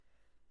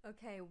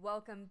Okay,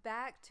 welcome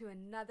back to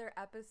another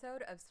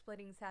episode of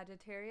Splitting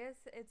Sagittarius.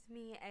 It's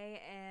me,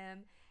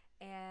 AM,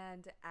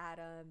 and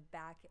Adam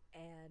back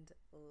and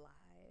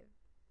live.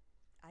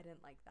 I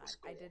didn't like What's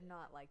that. I going did on?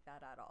 not like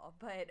that at all.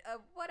 But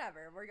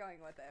whatever, we're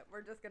going with it.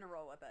 We're just going to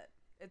roll with it.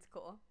 It's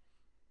cool.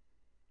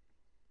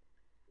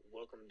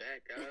 Welcome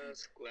back,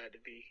 guys. Glad to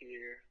be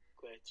here.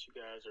 Glad you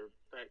guys are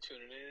back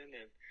tuning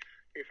in and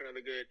here for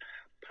another good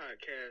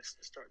podcast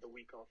to start the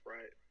week off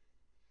right.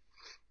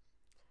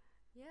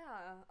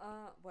 Yeah,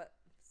 what?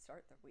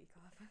 Start the week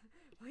off.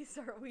 We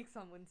start weeks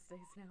on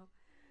Wednesdays now.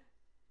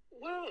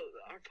 Well,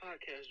 our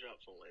podcast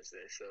drops on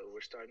Wednesday, so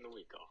we're starting the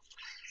week off.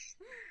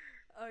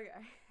 Okay.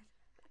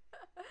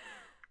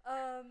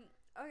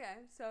 Okay,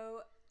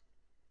 so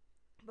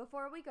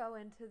before we go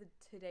into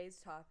today's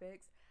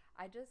topics,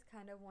 I just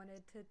kind of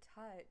wanted to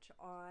touch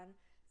on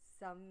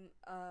some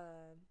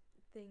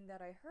thing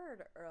that I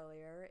heard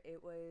earlier.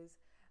 It was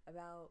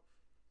about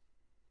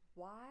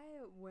why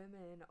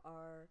women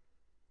are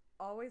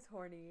always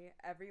horny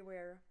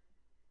everywhere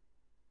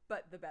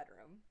but the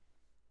bedroom.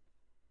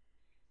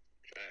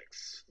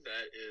 Facts.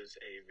 That is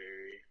a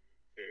very,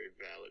 very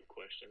valid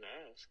question to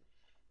ask.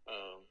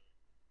 Um,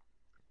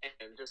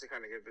 and just to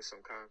kind of give this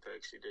some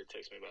context, you did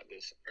text me about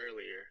this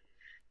earlier,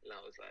 and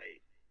I was like,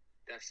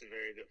 that's a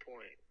very good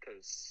point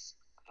because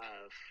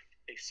I've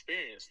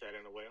experienced that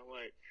in a way. I'm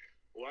like,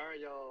 why are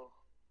y'all?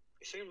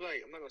 It seems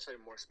like I'm not gonna say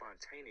more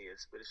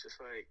spontaneous, but it's just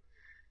like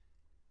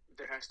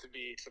there has to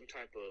be some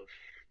type of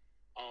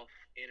off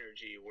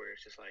energy where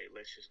it's just like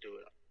let's just do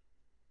it.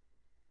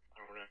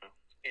 I don't know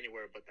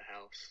anywhere but the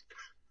house.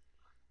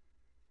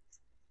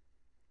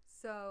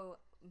 So,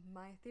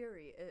 my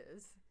theory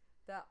is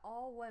that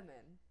all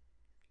women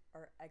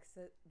are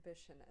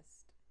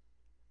exhibitionist.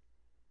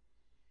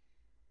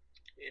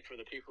 And for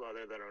the people out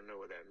there that don't know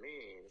what that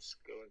means,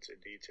 go into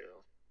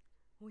detail.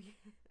 We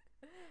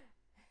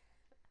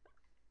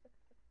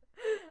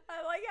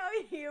I like how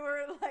you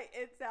were like,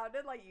 it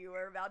sounded like you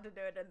were about to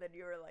do it, and then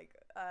you were like,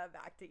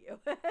 back to you.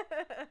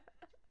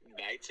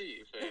 Back to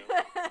you,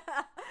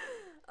 fam.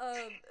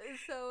 um,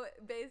 so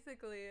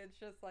basically, it's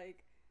just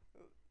like,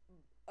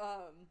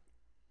 um,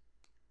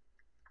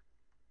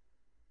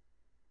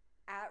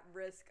 at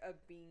risk of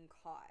being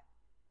caught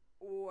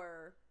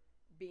or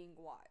being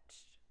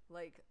watched.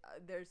 Like,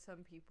 there's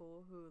some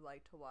people who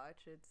like to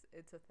watch.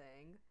 It's a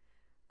thing.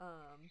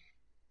 Um,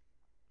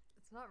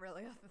 it's not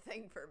really a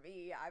thing for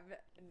me.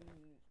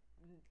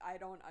 I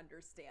don't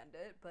understand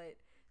it, but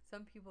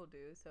some people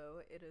do,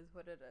 so it is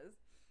what it is.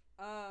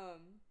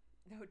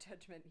 No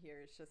judgment here.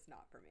 It's just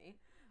not for me.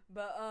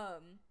 But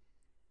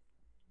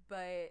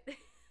but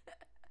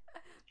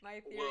my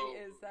theory Well,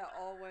 is that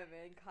all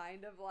women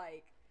kind of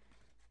like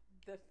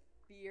the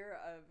fear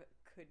of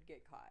could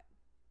get caught.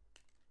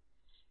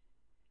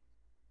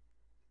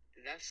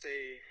 that's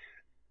a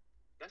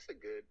that's a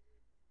good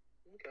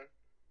okay.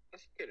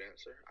 That's a good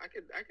answer. I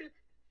could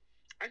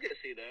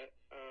see that.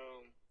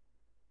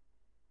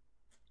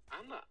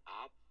 I'm the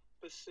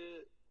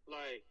opposite.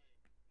 Like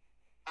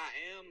I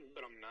am,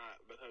 but I'm not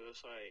because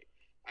it's like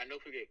I know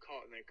if we get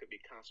caught, and there could be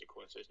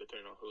consequences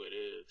depending on who it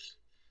is,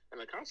 and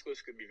the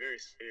consequences could be very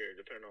severe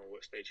depending on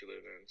what state you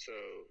live in. So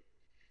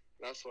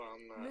that's why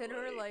I'm not Men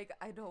are like. like,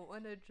 I don't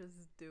want to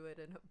just do it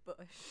in a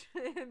bush.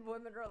 And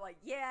women are like,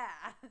 yeah.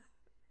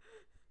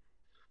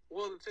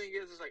 Well, the thing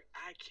is like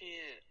I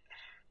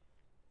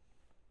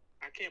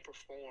can't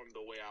perform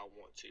the way I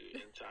want to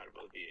inside of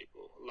a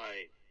vehicle.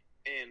 Like,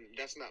 and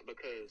that's not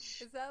because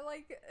Is that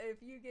like if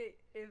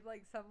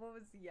like someone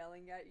was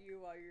yelling at you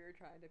while you were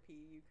trying to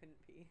pee, you couldn't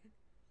pee?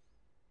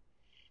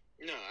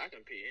 no, I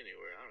can pee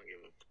anywhere. I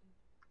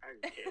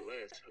can care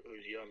less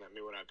who's yelling at me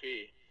when I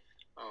pee.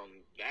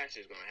 That's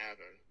just gonna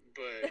happen.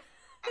 But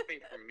I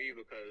think for me,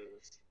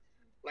 because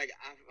like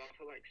I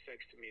feel like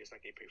sex to me is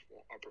like a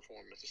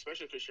performance,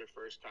 especially if it's your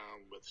first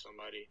time with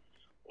somebody,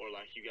 or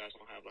like you guys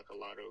don't have like a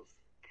lot of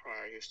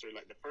prior history.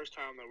 Like the first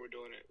time that we're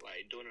doing it,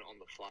 like doing it on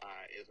the fly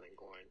isn't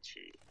going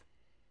to.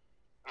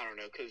 I don't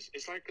know, because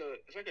it's like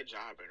a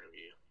job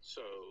interview.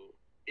 So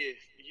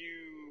if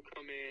you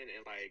come in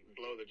and like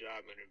blow the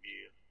job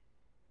interview,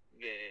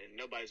 then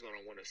nobody's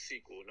gonna want a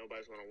sequel.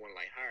 Nobody's gonna want to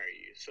like hire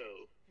you. So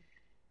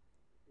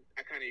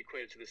I kind of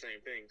equate it to the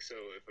same thing. So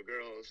if a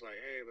girl is like,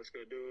 "Hey, let's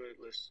go do it.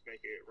 Let's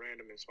make it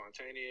random and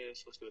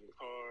spontaneous. Let's do it in the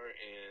car,"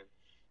 and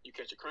you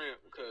catch a cramp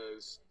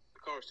because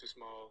the car's too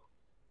small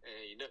and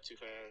you nut too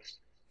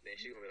fast, then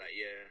she's gonna be like,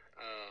 "Yeah,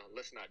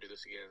 let's not do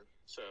this again."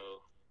 So,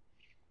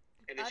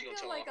 and then I she's gonna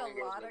feel tell all like her a homegirls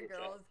in lot the of group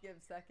chat. girls give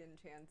second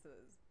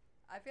chances.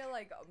 I feel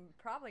like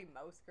probably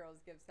most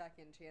girls give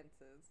second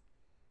chances.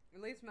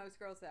 At least most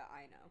girls that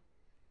I know.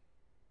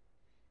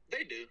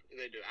 They do,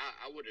 they do.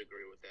 I would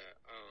agree with that.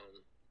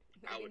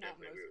 I Maybe would not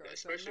definitely agree most with that,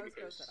 girls, but especially most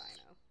girls that I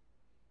because know.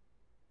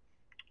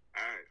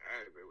 I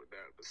agree with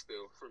that. But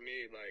still, for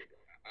me, like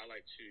I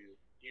like to,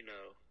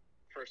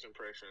 first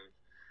impression.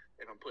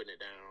 If I'm putting it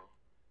down,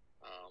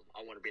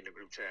 I want to be in the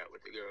group chat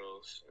with the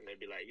girls, and they'd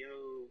be like,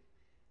 "Yo,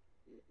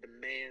 the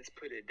man's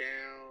put it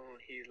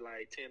down. He's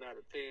like 10 out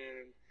of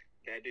 10.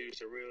 that dude's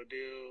the real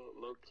deal,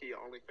 low key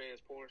OnlyFans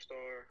porn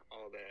star,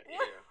 all that.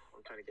 Yeah,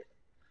 I'm trying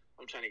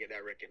to get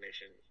that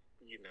recognition.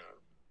 You know,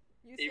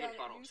 even if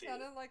I don't You see it.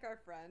 sounded like our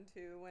friend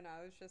too when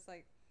I was just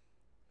like,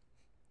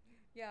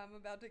 yeah, I'm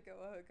about to go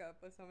hook up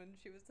with someone.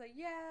 She was like,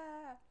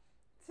 yeah,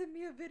 send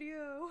me a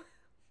video.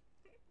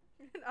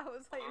 And I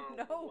was like,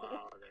 no.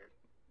 Wow, then.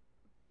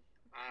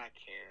 I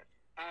can't.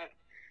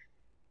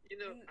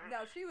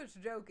 Now she was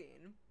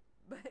joking,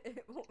 but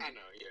I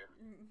know, yeah.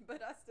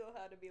 But I still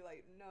had to be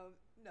like, no.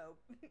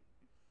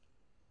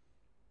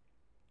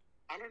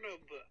 I don't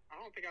know, but I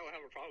don't think I would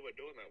have a problem with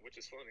doing that,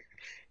 which is funny.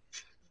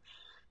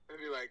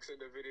 Maybe like send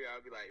a video,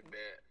 I'd be like,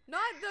 bet.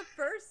 Not the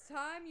first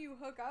time you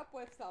hook up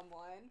with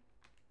someone.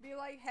 Be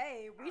like,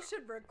 hey, we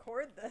should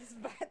record this,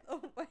 by the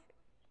way.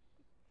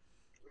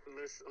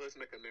 Let's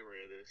make a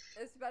memory of this.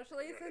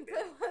 Especially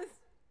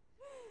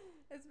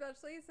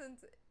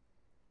since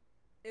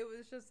it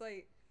was just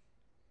like,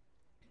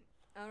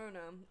 I don't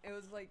know. It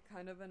was like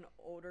kind of an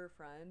older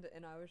friend,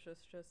 and I was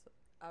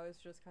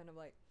just kind of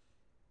like,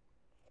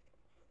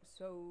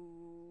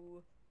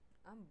 so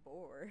I'm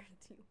bored.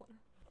 Do you want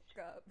to hook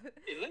up?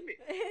 Hey, let me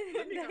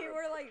they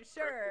were like,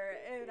 sure,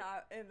 and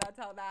that's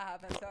how that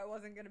happened. So I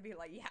wasn't gonna be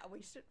like, yeah,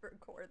 we should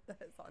record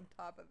this on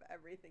top of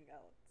everything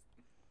else.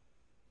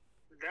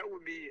 That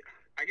would be,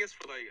 I guess,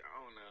 for like, I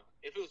don't know.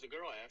 If it was a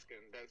girl asking,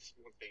 that's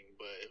one thing.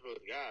 But if it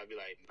was a guy, I'd be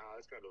like, nah,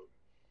 it's kind of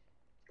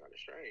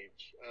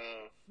strange.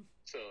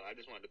 So I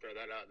just wanted to throw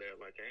that out there.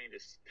 Like, I ain't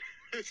just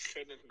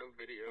sending no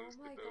videos.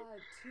 Oh my god,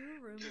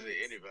 two roommates. Just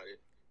anybody.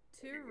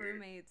 Two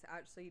roommates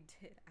actually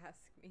did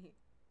ask me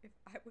if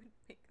I would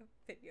make a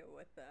video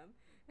with them.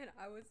 And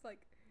I was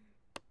like,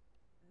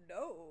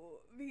 no.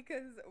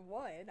 Because,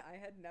 one,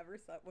 I had never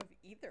slept with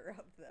either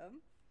of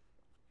them.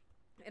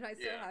 And I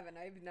still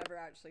haven't. I've never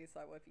actually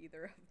slept with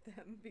either of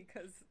them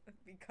because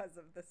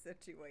of the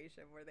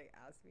situation where they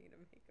asked me to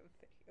make a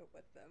video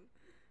with them.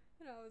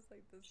 And I was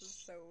like, this is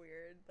so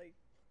weird. Like,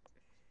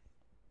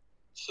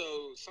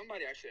 so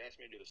somebody actually asked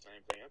me to do the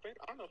same thing.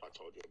 I don't know if I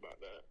told you about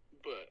that,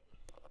 but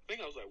I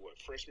think I was like, what,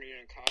 freshman year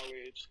in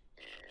college?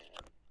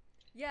 And,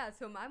 yeah,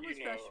 so mine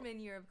was freshman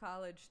year of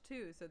college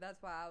too. So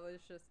that's why I was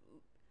just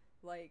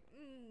like,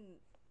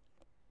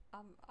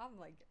 I'm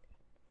like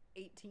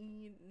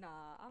 18.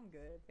 Nah, I'm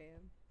good, fam.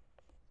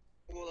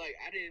 Well, like,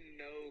 I didn't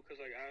know, because,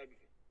 like, I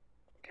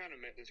kind of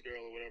met this girl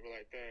or whatever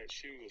like that.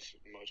 She was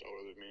much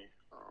older than me.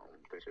 I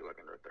think she was, like,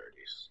 in her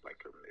 30s, like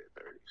her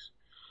mid-30s.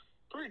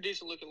 Pretty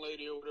decent-looking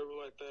lady or whatever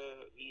like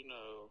that,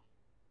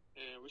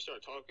 And we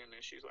started talking,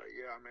 and she's like,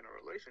 yeah, I'm in a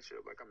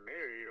relationship. Like, I'm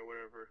married or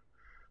whatever.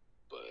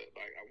 But,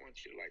 like, I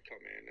want you to, like, come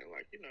in and,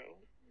 like,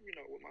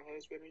 with my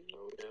husband and,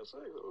 we have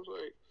sex. I was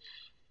like,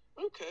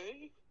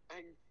 okay,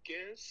 I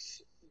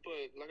guess.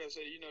 But, like I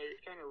said, it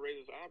kind of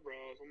raises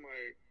eyebrows. I'm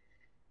like,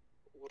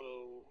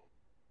 well,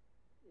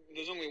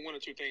 there's only one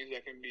or two things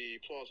that can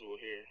be plausible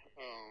here.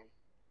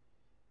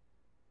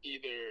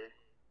 Either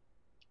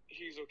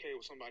he's okay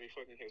with somebody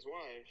fucking his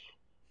wife,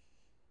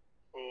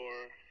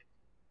 or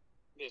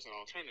there's an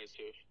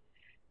alternative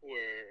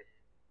where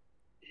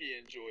he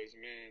enjoys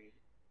men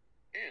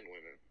and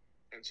women.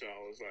 And so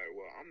I was like,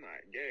 well, I'm not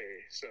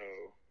gay, so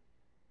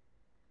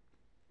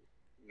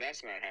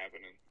that's not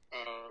happening.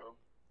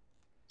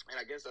 And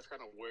I guess that's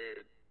kind of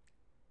where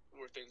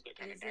things get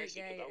kind of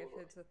dicey. Is it gay if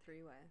it's a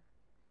three-way?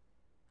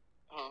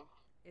 Huh?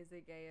 Is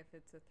it gay if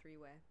it's a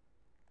three-way?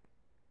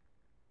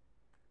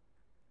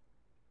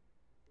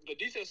 The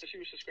details that she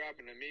was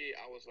describing to me,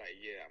 I was like,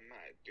 yeah, I'm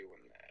not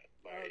doing that.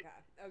 Like,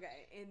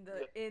 okay.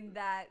 In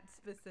that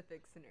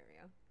specific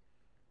scenario.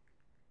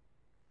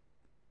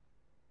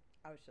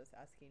 I was just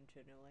asking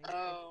generally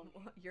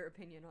your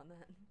opinion on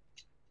that.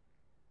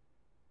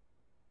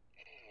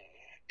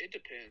 It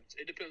depends.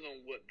 It depends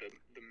on what it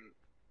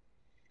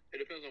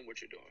depends on what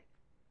you're doing.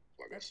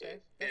 Like that's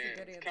I said, that's a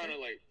good answer. Kind of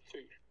like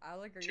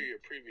I'll agree. To your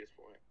previous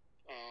point.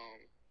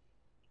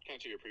 Kind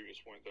of to your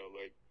previous point though,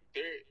 like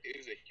there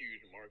is a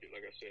huge market.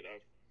 Like I said,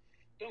 I've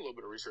done a little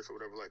bit of research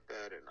or whatever like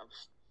that, and I've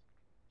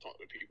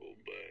talked to people,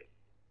 but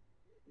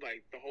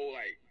like the whole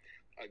like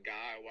a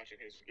guy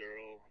watching his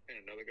girl and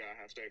another guy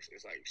have sex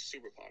is like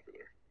super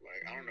popular.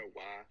 Like I don't know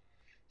why.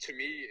 To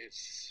me,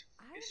 it's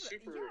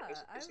super. Yeah,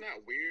 it's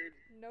not weird.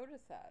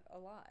 Notice that a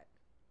lot.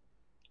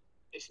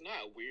 It's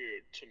not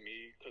weird to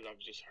me because I've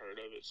just heard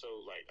of it. So,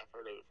 like, I've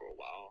heard of it for a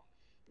while.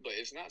 But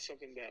it's not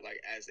something that, like,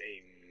 as a,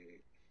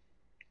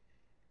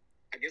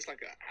 I guess,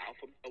 like an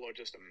alpha male or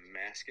just a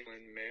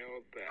masculine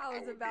male that I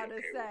was about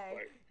to say.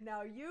 With, like,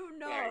 now,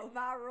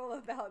 my rule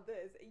about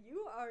this.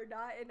 You are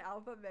not an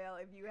alpha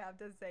male if you have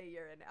to say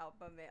you're an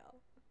alpha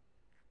male.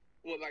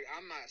 Well, like,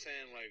 I'm not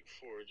saying, like,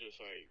 for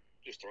just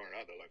throwing it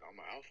out there, like, I'm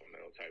an alpha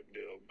male type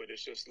deal. But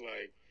it's just,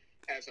 like,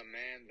 as a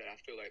man that I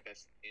feel like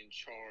that's in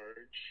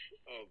charge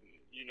of,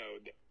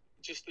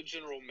 just the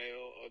general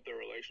male of the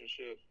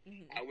relationship,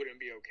 I wouldn't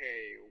be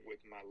okay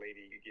with my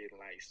lady getting,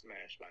 like,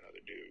 smashed by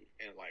another dude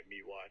and, like,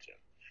 me watching.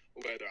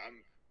 Whether I'm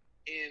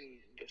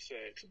in the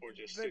sex or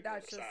just sitting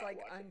on the side watching. But that's just,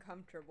 like,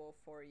 uncomfortable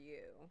for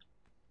you.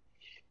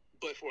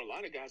 But for a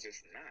lot of guys,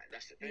 it's not.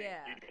 That's the thing.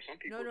 Yeah. You know, some No,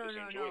 people no, just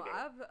no, enjoy no.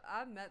 that.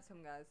 I've met some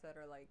guys that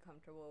are like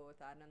comfortable with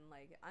that, and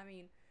like, I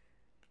mean,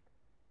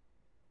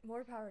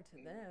 more power to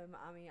them.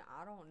 I mean,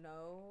 I don't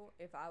know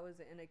if I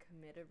was in a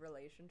committed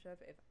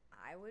relationship if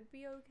I would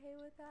be okay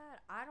with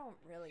that. I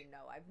don't really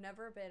know. I've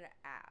never been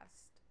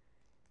asked.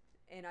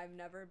 And I've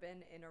never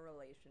been in a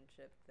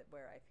relationship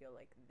where I feel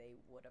like they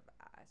would have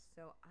asked.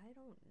 So I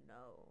don't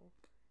know,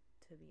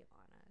 to be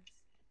honest.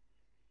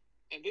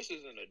 And this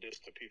isn't a diss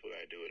to people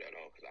that do it at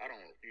all, because I don't,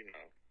 I'm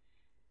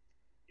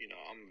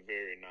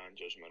very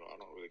non-judgmental. I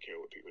don't really care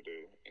what people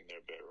do in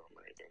their bedroom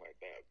or anything like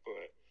that.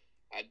 But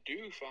I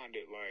do find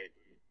it like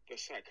the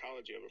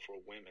psychology of it for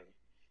women.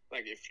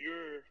 Like if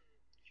you're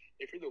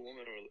the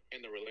woman or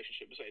in the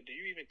relationship, it's like, do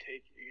you even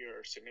take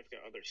your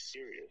significant other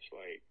serious?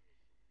 Like,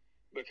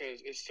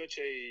 because it's such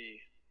a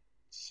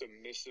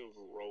submissive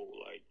role.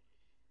 Like,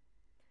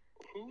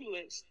 who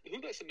lets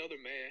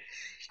another man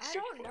I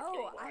don't fuck your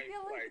know. wife?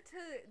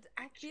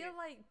 I feel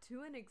like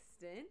to an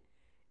extent,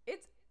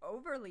 it's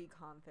overly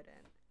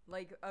confident.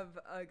 Like of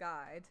a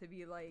guy to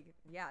be like,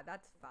 yeah,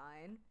 that's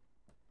fine.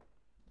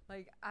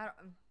 Like I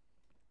don't,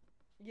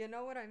 you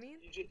know what I mean?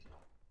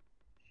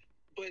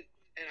 But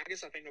and I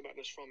guess I think about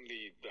this from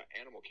the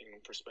animal kingdom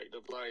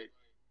perspective. Like,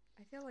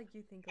 I feel like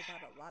you think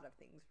about a lot of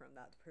things from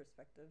that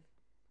perspective.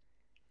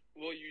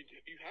 well, you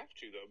have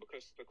to though,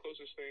 because the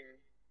closest thing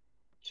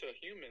to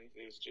humans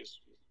is just,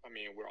 I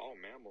mean, we're all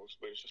mammals,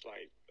 but it's just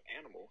like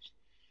animals,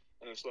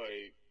 and it's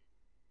like,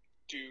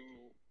 do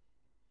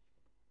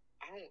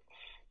I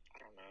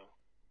don't know.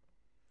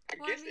 I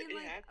Well, I guess mean, it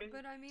like, happens,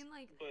 but I mean,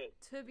 like, but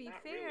to be not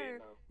really. fair,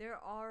 No. there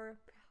are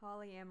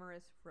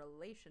polyamorous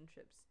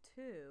relationships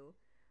too.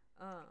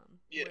 Where,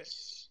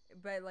 Yes.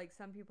 but like,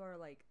 some people are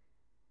like,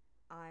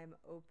 I'm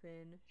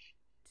open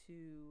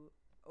to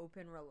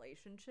open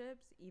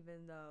relationships,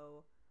 even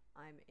though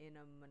I'm in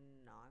a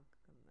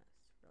monogamous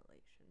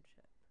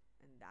relationship,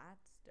 and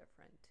that's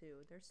different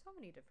too. There's so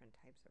many different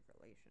types of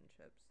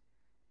relationships.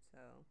 So,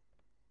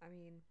 I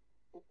mean,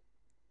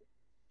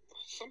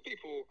 Some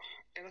people,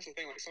 and that's the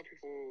thing. Like, some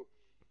people,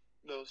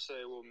 they'll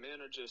say, well,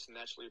 men are just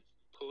naturally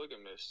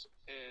polygamous,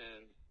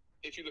 and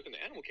if you look in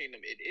the animal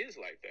kingdom, it is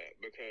like that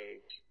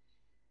because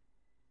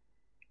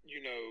you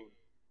know,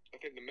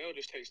 I think the male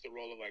just takes the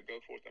role of like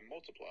go forth and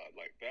multiply,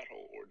 like that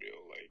whole ordeal,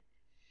 like,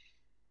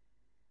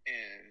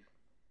 and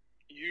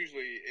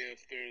usually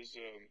if there's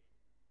a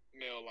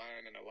male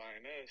lion and a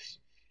lioness,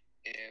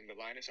 and the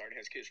lioness already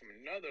has kids from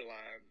another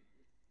lion,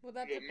 well,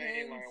 that the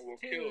main depends lion will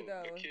too, kill the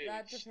though.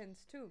 That kids. depends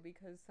too,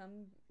 because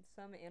some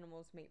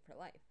animals mate for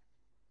life,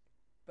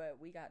 but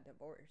we got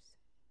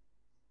divorced.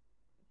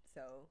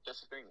 So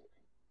That's the thing.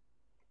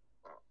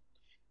 Uh,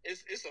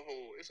 it's a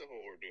whole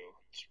ordeal.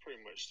 It's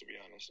pretty much, to be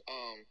honest.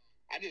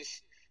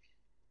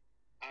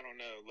 I don't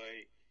know,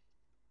 like,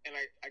 and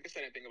I guess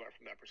I didn't think about it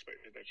from that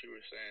perspective that you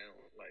were saying,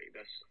 like,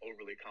 that's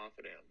overly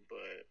confident,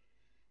 but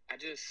I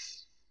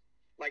just,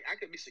 like, I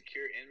could be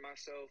secure in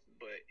myself,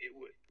 but it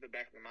would, the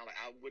back of my mind,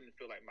 like, I wouldn't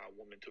feel like my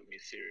woman took me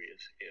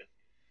serious if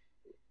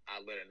I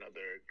let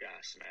another guy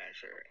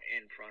smash her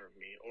in front of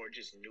me or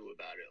just knew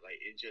about it. Like,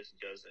 it just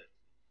doesn't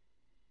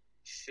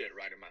sit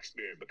right in my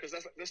spirit, because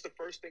that's the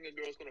first thing a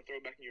girl's gonna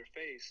throw back in your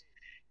face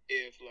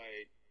if,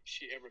 like,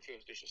 she ever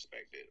feels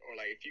disrespected, or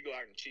like if you go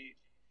out and cheat,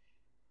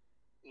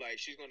 like,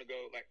 she's gonna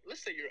go, like,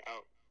 let's say you're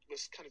out,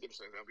 let's kind of give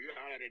us an example, you're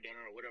out at a dinner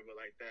or whatever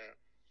like that,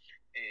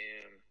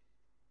 and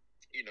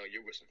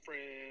you're with some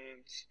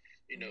friends,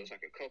 mm-hmm. it's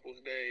like a couple's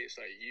day, it's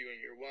like you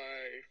and your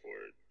wife,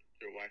 or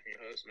your wife and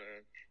your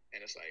husband, and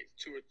it's like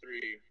two or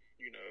three,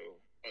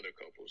 other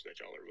couples that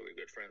y'all are really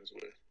good friends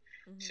with.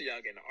 Mm-hmm. So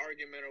y'all get in an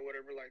argument or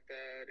whatever like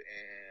that,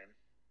 and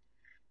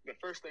the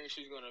first thing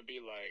she's gonna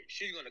be like,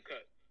 she's gonna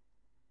cut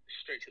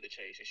straight to the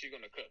chase, and she's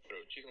gonna cut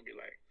through. She's gonna be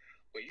like,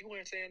 "Well, you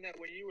weren't saying that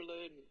when you were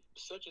letting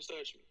such and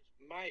such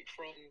Mike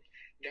from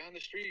down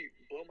the street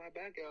blow my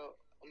back out,"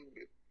 and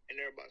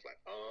everybody's like,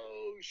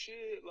 "Oh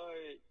shit!"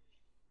 Like,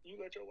 you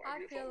let your wife I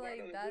get feel fucked by like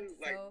another that's dude.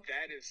 Like, so.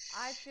 that is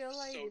I feel so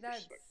like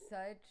that's disrespectful.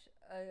 such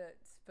a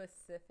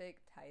specific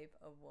type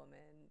of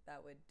woman that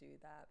would do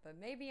that, but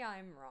maybe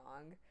I'm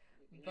wrong.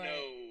 But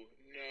No.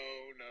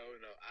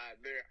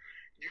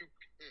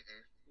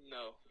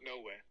 No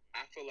way.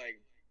 I feel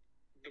like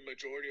the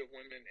majority of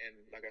women, and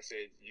like I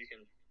said,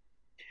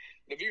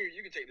 the viewer,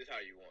 you can take this how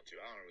you want to.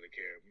 I don't really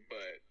care.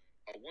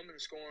 But a woman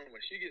scorn,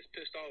 when she gets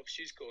pissed off,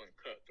 she's going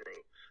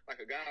cutthroat. Like,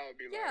 a guy would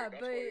be yeah, like,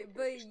 "That's why your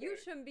but pussy you stank."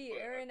 shouldn't be But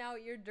airing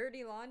out your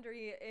dirty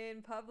laundry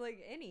in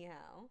public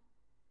anyhow.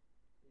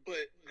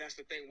 But that's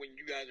the thing. When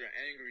you guys are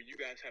angry, you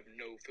guys have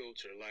no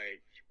filter. Like,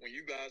 when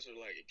you guys are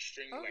like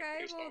extremely like Okay,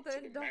 pissed well off to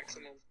then the don't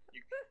maximum,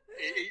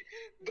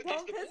 but that's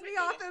don't the piss point me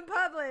though. off in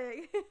public.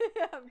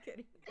 I'm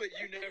kidding. But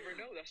you never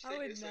know. That's I the thing.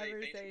 would It's like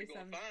never things say we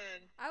gonna some.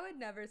 find. I would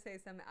never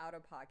say some out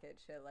of pocket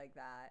shit like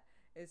that,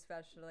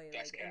 especially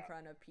That's like in cap.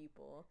 front of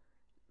people.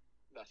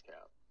 That's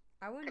cap.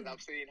 I Because wouldn't.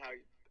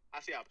 I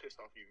see how pissed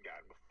off you've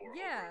gotten before over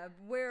Yeah,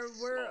 where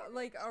we're small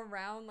like things.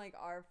 around like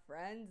our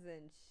friends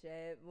and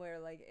shit, where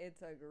like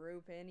it's a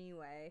group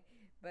anyway,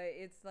 but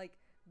it's like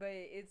but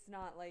it's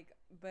not like,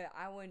 but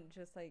I wouldn't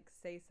just like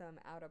say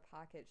some out of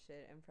pocket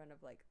shit in front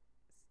of like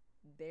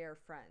their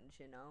friends,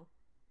 you know?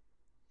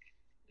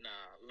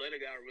 Nah, let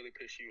a guy really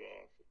piss you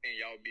off, and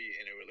y'all be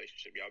in a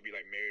relationship. Y'all be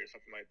like married or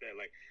something like that.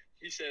 Like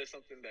he says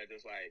something that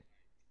just like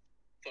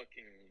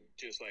fucking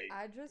just like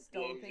I just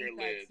don't blows your think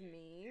that's lid.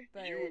 me, You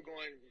but were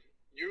going.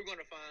 You're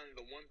gonna find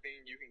the one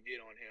thing you can get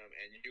on him,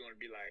 and you're gonna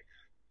be like,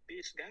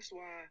 "Bitch, that's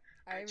why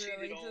I I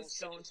cheated really on just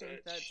such and don't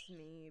think that's such."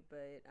 me.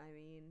 But I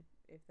mean,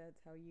 if that's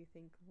how you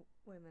think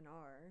women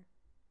are,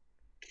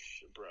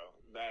 Bro,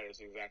 that is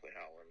exactly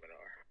how women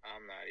are.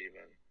 I'm not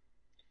even.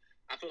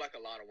 I feel like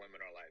a lot of women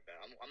are like that.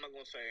 I'm not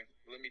gonna say.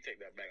 Let me take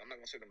that back. I'm not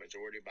gonna say the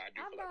majority, but I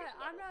do I'm feel like not. there's a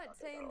lot I'm of women not out there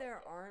that saying are like there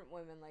that. aren't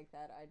women like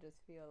that. I just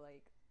feel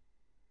like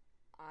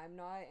I'm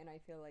not, and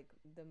I feel like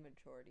the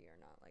majority are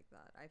not like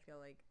that. I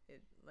feel like it,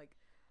 like,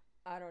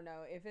 I don't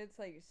know, if it's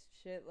like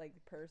shit like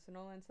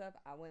personal and stuff,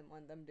 I wouldn't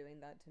want them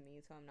doing that to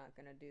me, so I'm not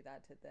gonna do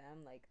that to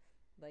them. Like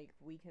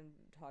we can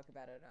talk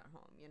about it at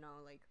home, you know,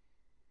 like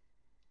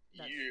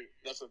that's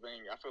That's the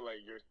thing. I feel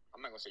like you're.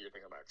 I'm not gonna say you're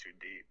thinking about it too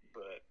deep,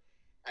 but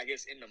I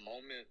guess in the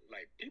moment,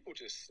 like people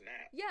just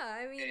snap, yeah.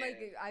 I mean,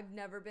 like and I've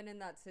never been in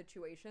that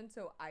situation,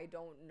 so I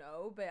don't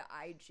know, but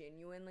I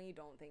genuinely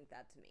don't think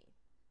that's me.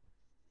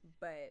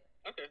 But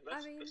okay,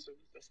 I mean,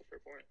 that's a fair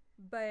point.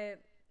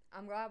 but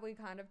I'm glad we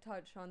kind of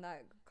touched on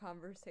that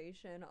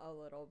conversation a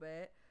little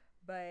bit.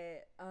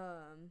 But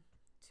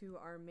to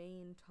our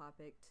main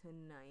topic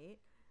tonight,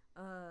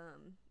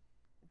 um,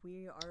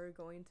 we are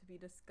going to be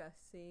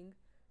discussing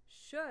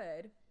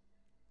should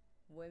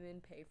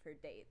women pay for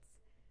dates.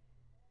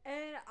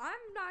 And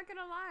I'm not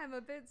gonna lie, I'm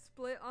a bit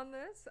split on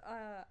this.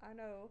 I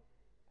know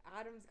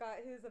Adam's got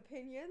his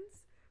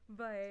opinions,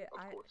 but Of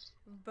I course.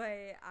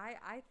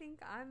 I think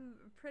I'm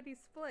pretty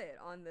split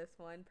on this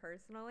one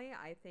personally.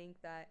 I think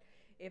that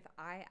if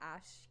I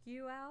ask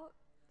you out,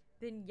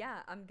 then yeah,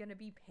 I'm gonna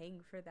be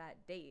paying for that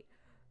date.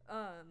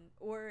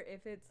 Or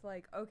if it's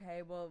like,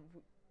 okay,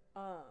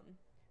 um,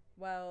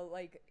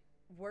 like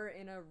we're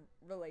in a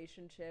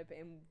relationship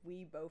and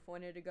we both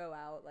wanted to go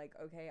out, like,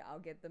 okay, I'll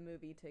get the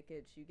movie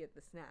tickets, you get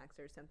the snacks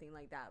or something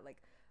like that. Like,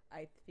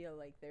 I feel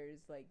like there's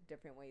like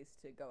different ways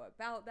to go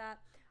about that.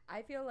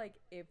 I feel like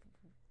if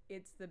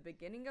it's the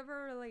beginning of a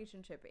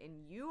relationship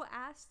and you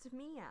asked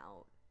me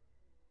out,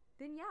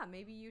 then yeah,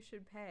 maybe you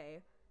should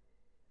pay.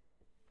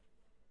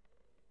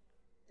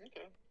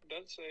 Okay,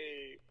 that's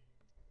a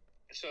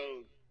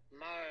so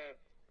my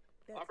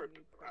That's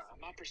me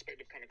personally. my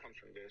perspective kind of comes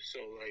from this. So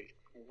like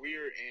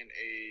we're in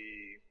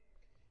a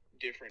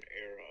different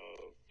era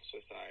of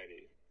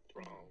society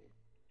from,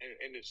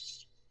 Mm-hmm. and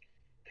it's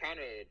kind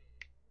of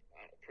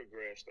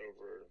progressed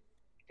over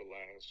the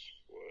last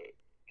what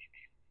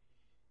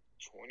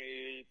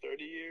 20,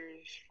 30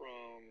 years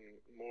from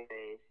more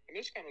of, and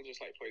this kind of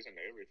just like plays into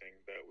everything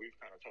that we've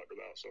kind of talked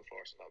about so far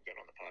since I've been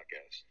on the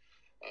podcast.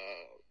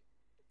 Uh,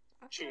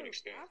 to an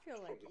extent, I feel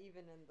from like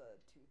even in the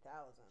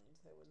 2000s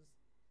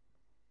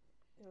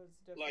it was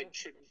like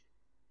different.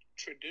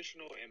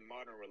 traditional and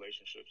modern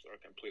relationships are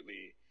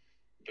completely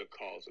the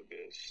cause of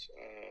this.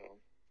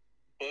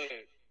 But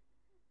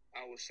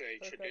I would say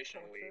Hookup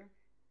traditionally, culture.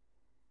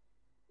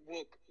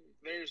 well,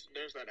 there's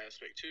that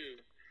aspect too,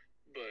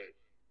 but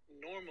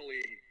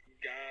normally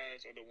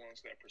guys are the ones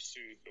that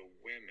pursue the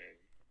women,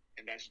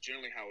 and that's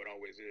generally how it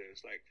always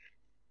is. Like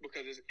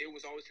because it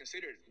was always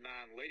considered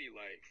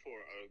non-ladylike for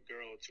a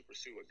girl to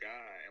pursue a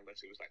guy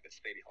unless it was like the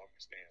Sadie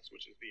Hawkins stance,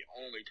 which is the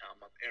only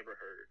time I've ever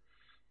heard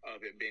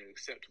of it being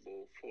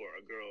acceptable for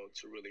a girl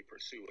to really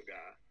pursue a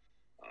guy.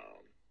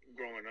 Um,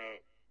 Growing up,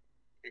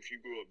 if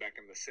you grew up back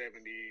in the 70s,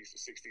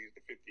 the 60s,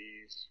 the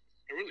 50s,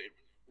 and really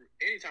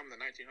anytime in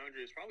the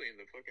 1900s, probably in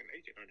the fucking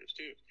 1800s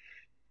too.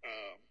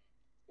 Um,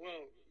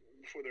 well,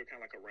 before they were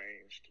kind of like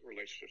arranged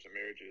relationships and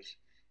marriages,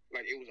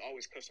 like it was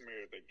always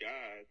customary of the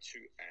guy to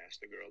ask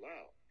the girl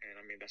out, and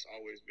I mean that's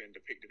always been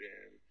depicted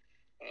in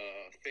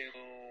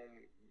film,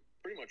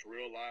 pretty much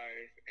real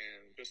life,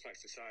 and just like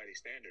society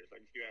standards.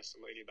 Like if you ask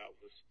a lady that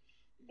was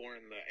born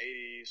in the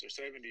 80s or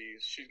 70s,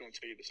 she's gonna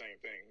tell you the same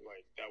thing.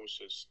 Like that was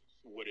just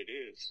what it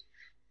is.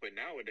 But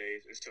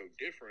nowadays it's so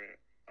different,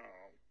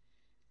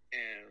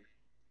 and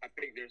I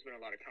think there's been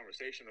a lot of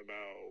conversation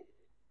about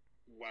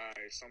why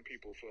some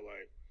people feel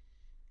like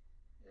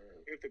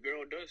if the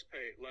girl does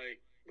pay,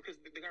 like because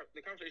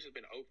the conversation has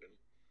been open.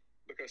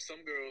 Because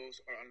some girls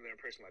are under the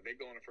impression like they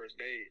go on a first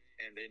date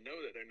and they know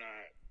that they're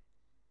not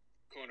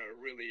going to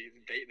really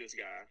date this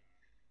guy,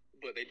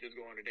 but they just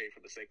go on a date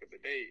for the sake of the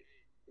date.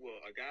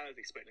 Well, a guy is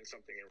expecting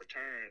something in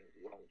return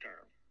long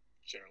term,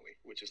 generally,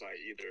 which is like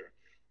either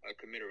a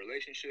committed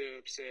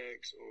relationship,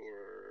 sex,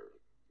 or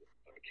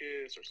a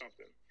kiss or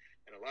something.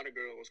 And a lot of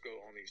girls go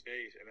on these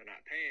dates and they're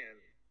not paying,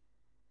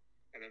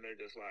 and then they're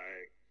just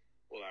like,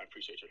 "Well, I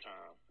appreciate your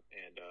time,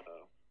 and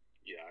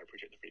yeah, I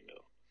appreciate the free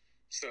meal."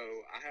 So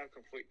I have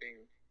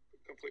conflicting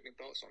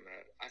thoughts on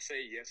that. I say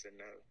yes and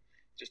no.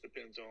 Just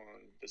depends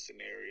on the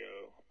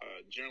scenario.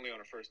 Generally, on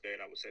a first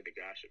date, I would say the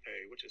guy should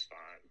pay, which is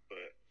fine.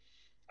 But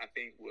I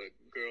think what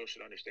girls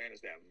should understand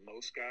is that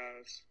most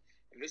guys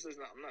and this is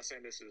not, I'm not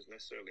saying this is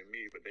necessarily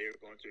me, but they are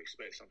going to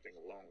expect something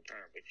long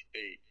term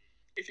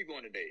if you go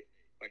on a date.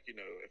 Like, you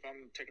know, if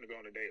I'm taking a girl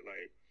on a date,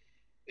 like,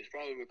 it's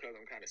probably because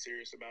I'm kind of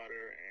serious about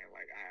her and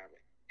like I have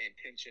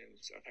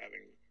intentions of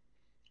having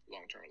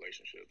long term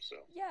relationships.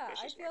 So Yeah,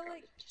 that's I just my feel kind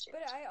like, of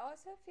but sense. I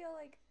also feel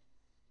like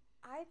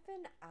I've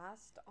been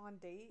asked on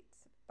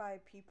dates by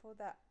people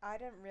that I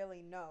didn't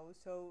really know.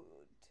 So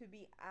to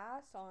be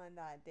asked on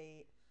that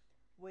date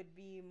would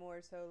be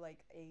more so like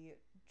a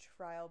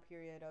trial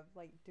period of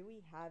like, do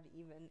we have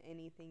even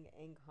anything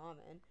in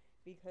common?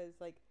 Because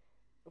like,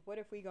 what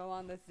if we go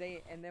on this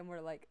date and then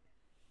we're like,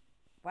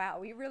 wow,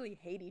 we really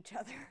hate each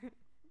other?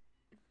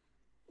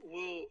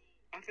 Well,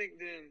 I think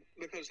then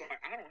because like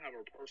I don't have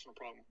a personal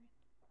problem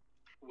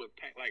with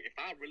like if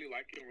I really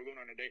like you and we're going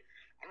on a date,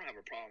 I don't have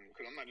a problem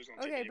because I'm not just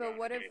gonna take Okay, anybody but on a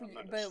what if date. I'm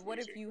not a but what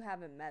if sleazy. you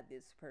haven't met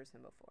this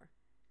person before?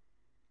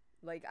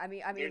 Like I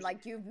mean There's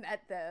like you've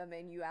met them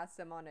and you asked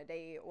them on a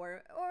date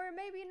or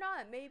maybe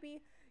not.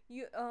 Maybe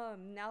you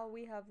now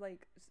we have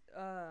like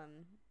uh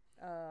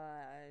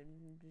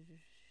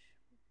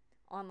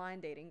online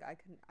dating.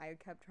 I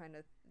kept trying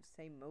to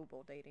say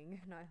mobile dating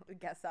and I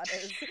guess that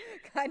is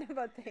kind of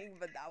a thing,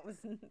 but that was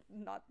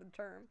not the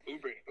term.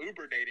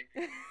 Uber dating.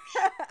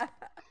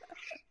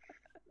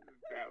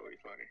 That would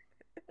be funny.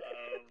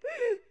 Um,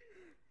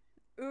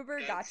 Uber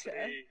that's gotcha.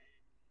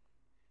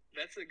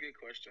 a good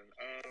question.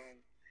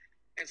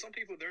 And some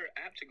people they're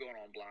apt to going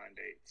on blind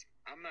dates.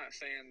 I'm not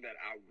saying that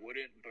I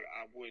wouldn't, but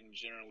I wouldn't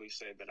generally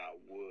say that I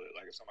would.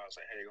 Like if somebody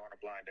say, "Hey, go on a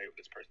blind date with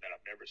this person that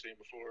I've never seen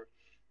before,"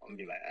 I'm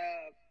gonna be Hmm. like,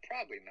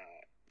 probably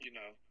not," you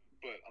know.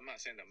 But I'm not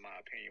saying that my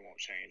opinion won't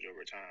change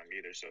over time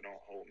either. So don't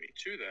hold me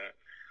to that.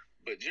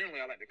 But generally,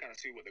 I like to kind of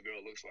see what the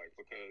girl looks like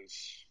because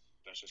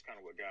that's just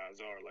kind of what guys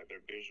are. Like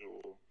their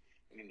visual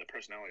and then the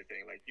personality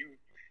thing. Like you,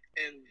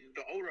 and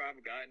the older I've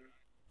gotten,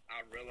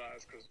 I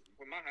realized because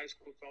when my high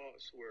school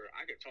thoughts were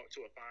I could talk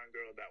to a fine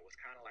girl that was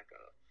kind of like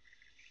a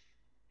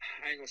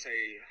I ain't gonna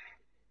say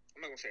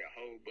I'm not gonna say a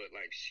hoe, but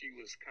like she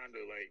was kind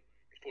of like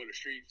for the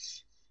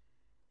streets.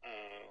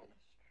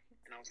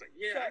 And I was like,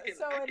 yeah,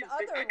 So so in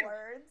other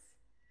words,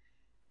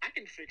 I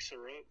can fix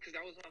her up because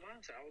that was my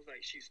mindset. I was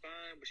like, she's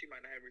fine, but she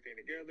might not have everything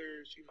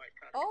together. She might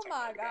kind of be oh talking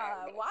my like a guy. I don't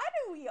god, know. why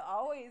do we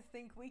always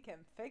think we can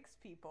fix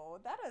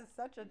people? That is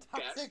such a That's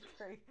toxic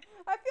trait.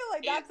 I feel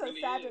like it. that's a Really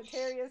is.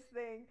 Sagittarius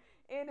thing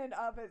in and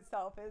of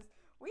itself is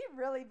we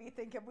really be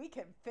thinking we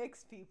can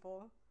fix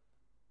people.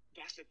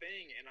 That's the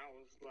thing. And I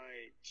was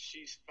like,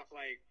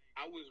 like,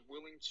 I was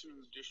willing to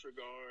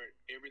disregard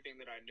everything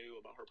that I knew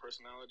about her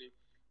personality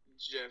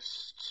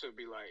just to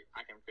be like,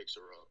 I can fix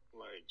her up.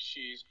 Like,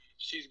 she's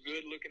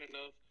good looking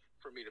enough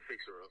for me to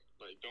fix her up.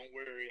 Like, don't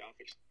worry, I'll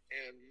fix.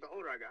 And the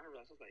older I got, I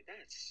realized I was like,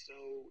 that's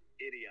so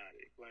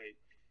idiotic. Like,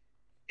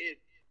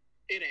 it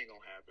it ain't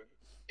gonna happen.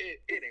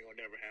 It ain't gonna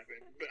never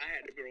happen. But I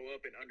had to grow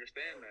up and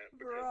understand that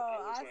Bro, because I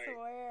was I like,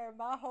 swear,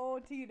 my whole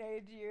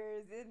teenage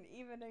years and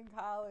even in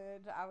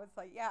college, I was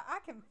like, yeah, I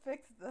can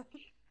fix them.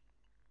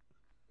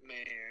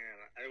 man,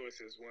 it was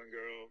this one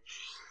girl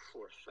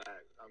for a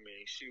fact. I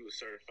mean, she was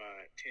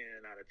certified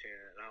 10 out of 10.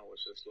 And I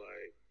was just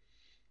like,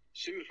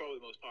 she was probably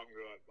the most popular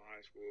girl at my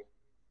high school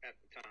at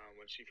the time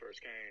when she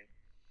first came.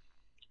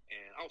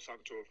 And I was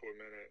talking to her for a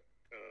minute.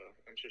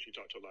 I'm sure she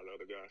talked to a lot of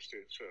other guys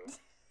too. So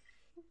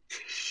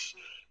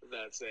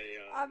that's a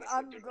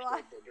I'm different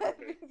glad. story for a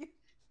different day.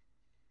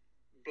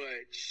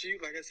 But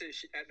she, like I said,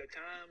 she at the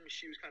time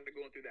she was kind of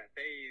going through that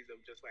phase of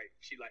just like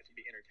she liked to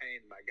be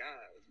entertained by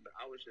guys. But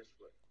I was just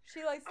like,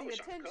 She likes I the was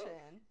trying to cuff.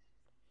 attention.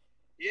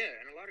 Yeah,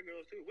 and a lot of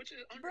girls too, which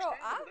is Bro,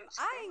 understandable. That's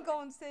I ain't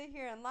fine. gonna sit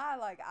here and lie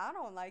like I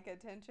don't like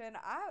attention.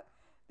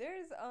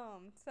 There's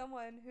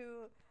someone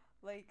who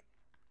like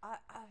I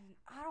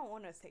don't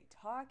want to say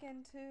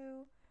talking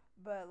to,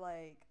 but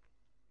like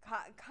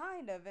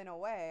kind of in a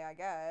way, I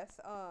guess.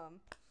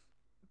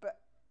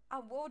 But I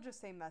will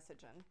just say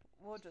messaging.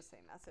 We'll just say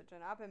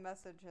messaging. I've been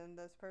messaging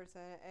this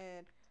person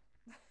and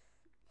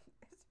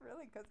it's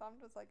really because I'm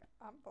just like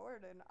I'm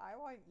bored and I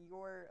want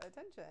your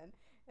attention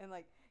and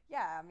like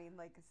yeah I mean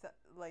like so,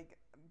 like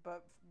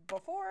but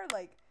before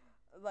like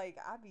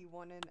I'd be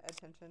wanting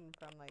attention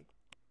from like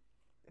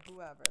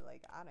whoever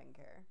like I didn't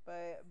care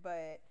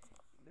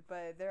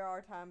but there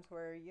are times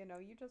where you know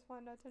you just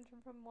want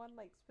attention from one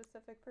like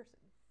specific person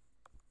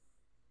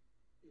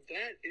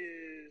That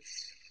is,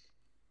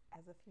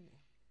 as a female.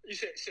 you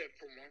said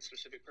from one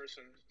specific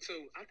person. So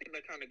I think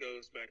that kind of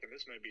goes back, and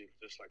this may be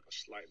just like a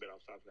slight bit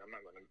off topic. I'm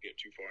not going to get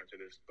too far into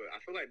this, but I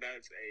feel like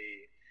that's a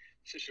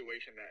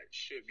situation that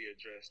should be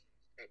addressed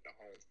at the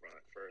home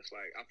front first.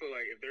 Like I feel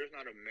like if there's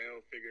not a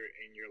male figure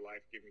in your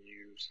life giving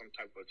you some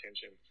type of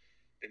attention,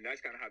 then that's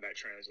kind of how that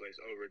translates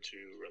over to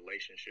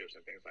relationships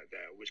and things like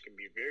that, which can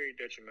be very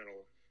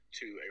detrimental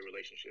to a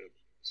relationship.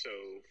 So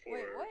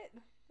Wait, for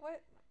what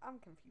I'm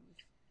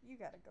confused. You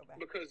gotta go back.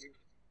 because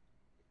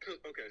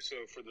okay, so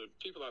for the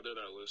people out there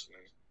that are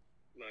listening,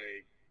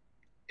 like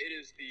it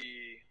is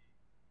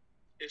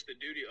it's the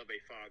duty of a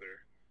father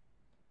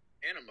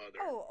and a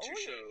mother Oh, to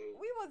show.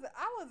 we was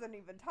I wasn't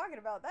even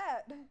talking about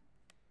that.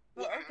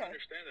 Well, I okay.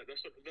 understand that.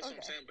 That's what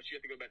I'm Okay. saying. But you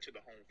have to go back to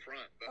the home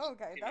front. That's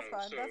Okay, you that's know.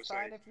 fine. So That's it's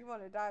fine. like If you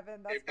want to dive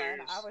in, that's if fine.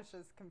 I there's was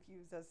just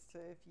confused as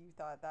to if you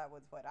thought that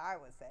was what I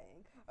was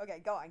saying. Okay,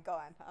 go on, go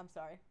on. I'm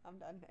sorry.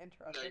 I'm done. no,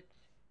 Interrupted.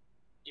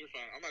 you're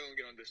fine. I'm not gonna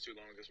get on this too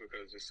long just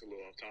because it's a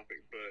little off topic.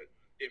 But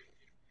if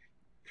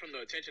from the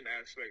attention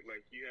aspect,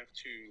 like you have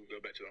to go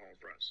back to the home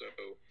front. So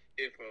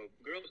if a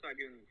girl is not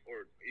getting,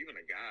 or even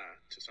a guy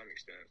to some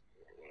extent,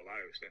 or a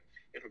lot of extent,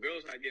 if a girl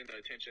is not getting the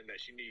attention that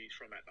she needs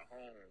from at the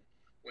home,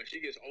 when she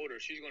gets older,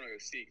 she's going to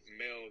seek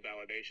male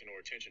validation or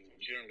attention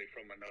generally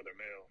from another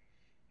male,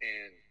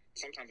 and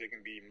sometimes it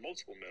can be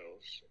multiple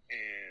males,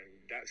 and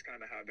that's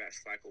kind of how that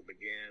cycle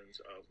begins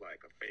of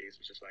like a phase.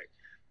 It's just like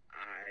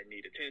I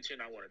need attention,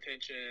 I want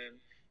attention,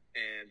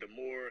 and the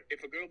more,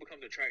 if a girl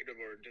becomes attractive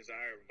or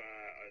desired by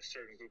a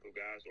certain group of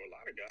guys or a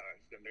lot of guys,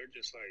 then they're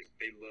just like,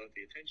 they love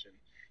the attention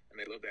and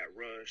they love that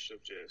rush of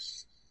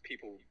just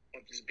people,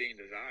 of just being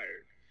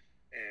desired.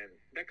 And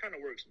that kind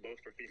of works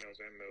both for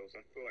females and males.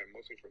 I feel like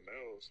mostly for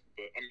males,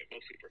 but I mean,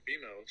 mostly for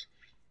females.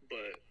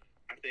 But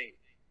I think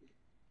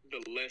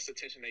the less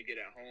attention they get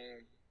at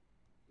home,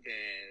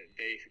 then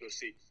they go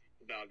seek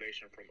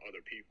validation from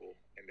other people.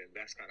 And then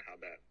that's kind of how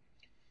that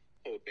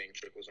whole thing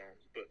trickles on.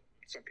 But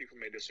some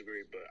people may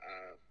disagree, but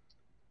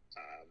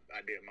I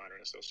did minor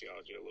in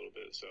sociology a little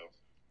bit, so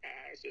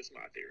it's just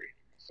my theory.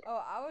 So. Oh,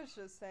 I was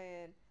just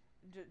saying,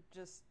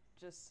 just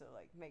to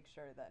like make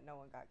sure that no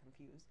one got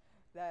confused.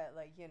 That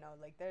like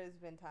like there's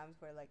been times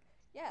where like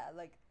yeah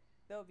like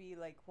there'll be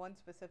like one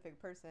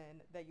specific person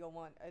that you'll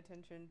want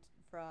attention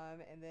from,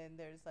 and then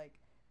there's like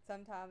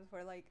sometimes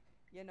where like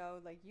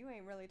like you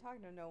ain't really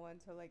talking to no one,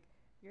 so like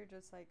you're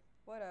just like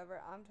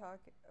whatever. I'm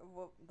talking.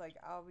 Well, like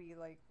I'll be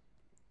like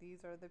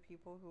these are the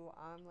people who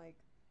I'm like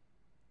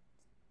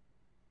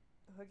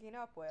hooking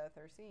up with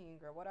or seeing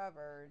or whatever,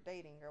 or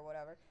dating or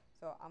whatever.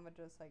 So I'm gonna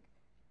just like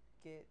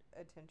get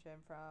attention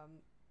from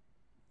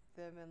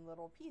them in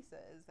little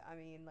pieces. I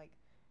mean, like,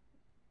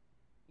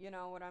 you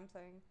know what I'm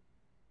saying?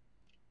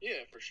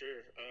 Yeah, for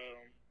sure.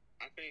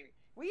 I think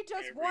We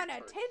just every want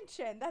person,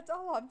 attention. That's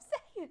all I'm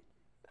saying.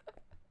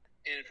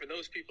 and for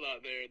those people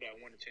out there that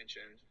want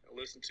attention,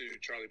 listen to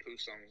Charlie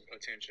Puth's song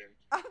 "Attention."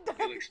 I'm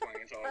He'll done. explain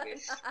all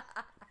this.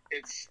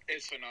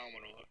 It's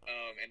phenomenal.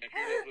 And if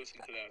you're just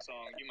listening to that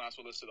song, you might as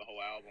well listen to the whole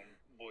album,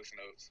 voice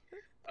notes.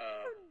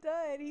 I'm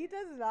done. He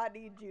does not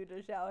need you to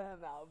shout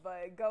him out,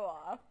 but go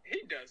off. He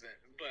doesn't,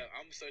 but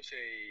I'm such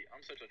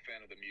a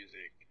fan of the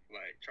music.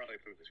 Like Charlie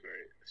Puth is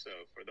great. So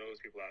for those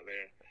people out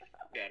there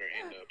that are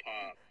into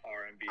pop,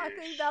 R&B I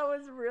think ish, that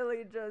was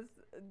really just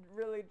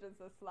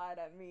a slide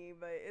at me,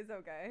 but it's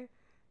okay.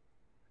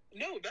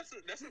 no, that's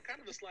a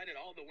kind of a slight at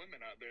all the women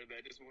out there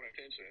that just want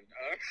attention.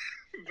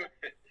 But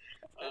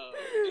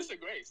it's a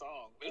great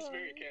song. It's Oh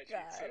very my catchy.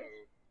 So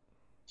god.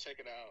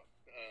 check it out.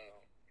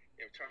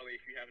 If Charlie,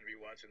 if you happen to be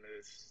watching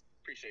this,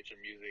 appreciate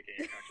your music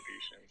and your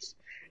contributions.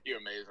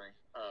 You're amazing.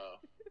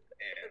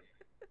 And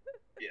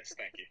yes,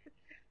 thank you.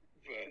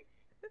 But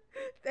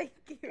Thank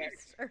you, back,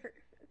 sir.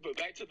 but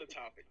back to the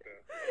topic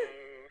though.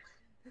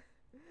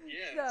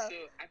 Yeah. So, So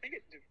I think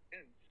it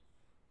depends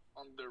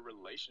on the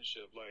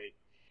relationship. Like,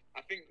 I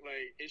think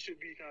like it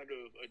should be kind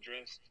of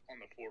addressed on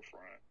the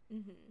forefront.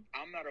 mhm.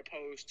 I'm not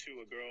opposed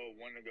to a girl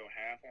wanting to go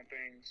half on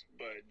things,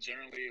 but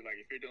generally, like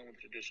if you're dealing with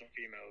a traditional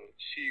female,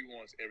 she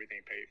wants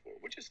everything paid for,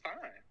 which is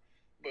fine.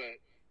 But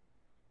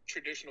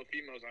traditional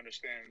females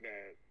understand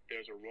that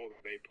there's a role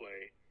that they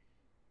play,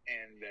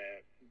 and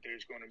that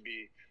there's going to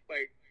be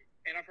like,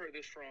 and I've heard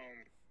this from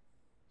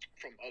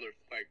other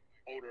like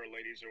older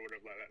ladies or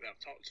whatever like that.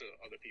 I've talked to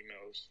other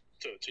females,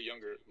 to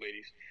younger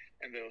ladies,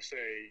 and they'll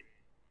say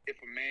if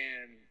a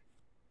man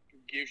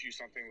gives you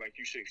something, like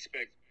you should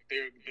expect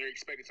they're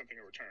expecting something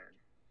in return.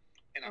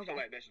 And I feel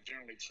Okay. like that's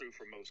generally true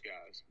for most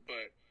guys.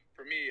 But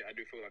for me, I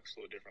do feel like it's a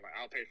little different. Like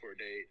I'll pay for a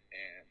date,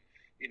 and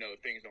if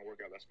things don't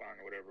work out, that's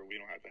fine or whatever. We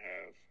don't have to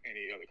have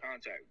any other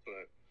contact.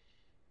 But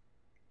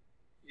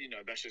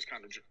that's just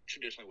kind of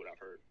traditionally what I've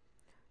heard.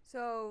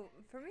 So,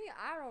 for me,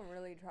 I don't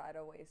really try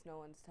to waste no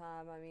one's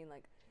time. I mean,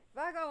 like, if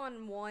I go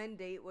on one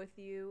date with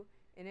you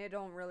and it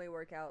don't really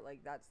work out, like,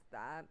 that's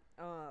that.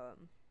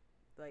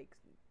 Like,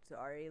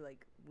 sorry,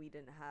 like, we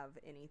didn't have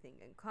anything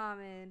in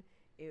common.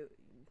 It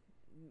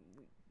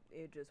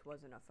just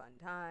wasn't a fun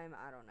time.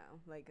 I don't know.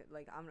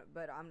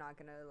 But I'm not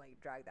gonna,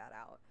 like, drag that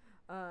out.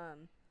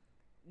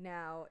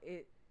 Now,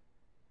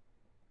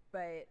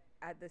 but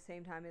at the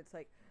same time, it's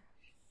like,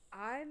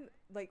 I'm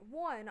like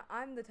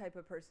I'm the type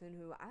of person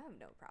who I have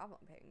no problem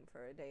paying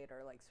for a date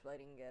or like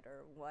splitting it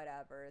or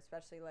whatever,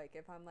 especially like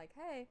if I'm like,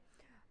 "Hey,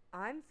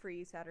 I'm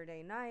free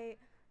Saturday night.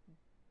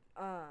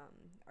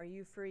 Are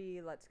you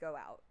free? Let's go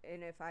out."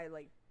 And if I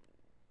like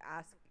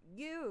ask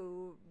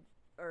you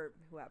or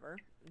whoever,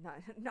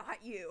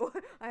 not you.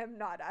 I am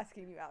not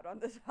asking you out on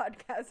this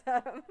podcast,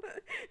 Adam.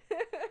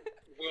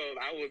 Well,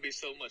 I would be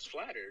so much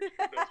flattered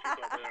for those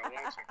people out there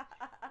watching.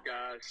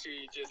 God,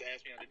 she just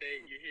asked me on the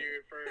date. You hear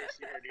it first.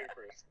 You heard it here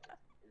first.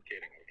 I'm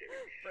kidding.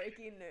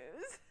 Breaking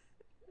news.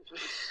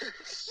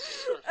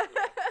 I'm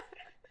kidding.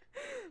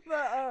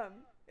 But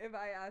if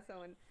I ask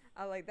someone,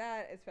 I like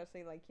that,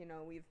 especially like, you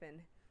know, we've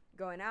been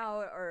going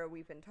out or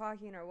we've been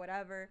talking or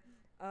whatever.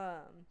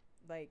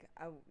 Like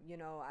you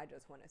know, I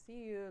just want to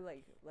see you.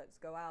 Like, let's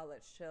go out,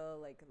 let's chill,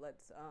 like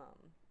let's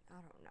I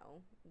don't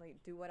know,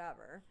 like do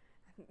whatever.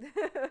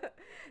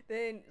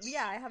 Then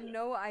yeah, I have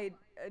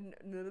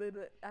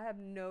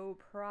no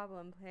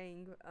problem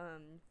paying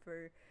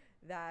for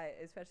that,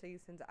 especially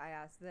since I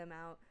asked them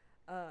out.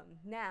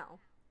 Now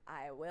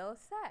I will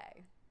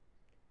say,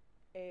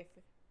 if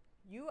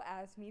you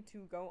ask me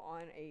to go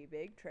on a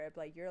big trip,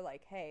 like you're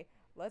like, hey,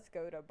 let's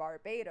go to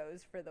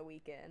Barbados for the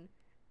weekend,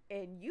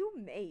 and you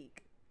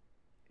make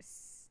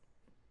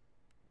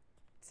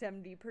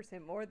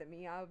 70% more than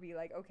me, I'll be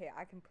like, okay,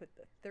 I can put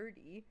the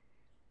 30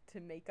 to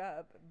make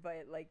up,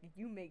 but like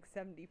you make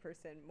 70%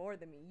 more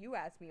than me. You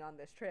asked me on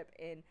this trip,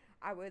 and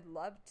I would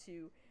love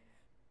to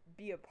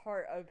be a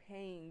part of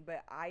paying,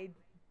 but I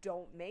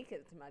don't make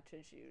as much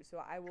as you,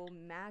 so I will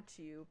match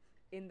you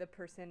in the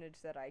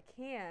percentage that I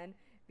can,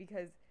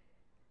 because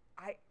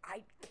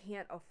I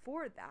can't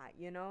afford that,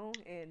 you know?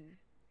 And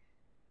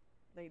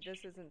like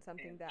this isn't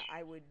something that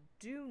I would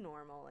do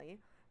normally,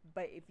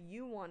 but if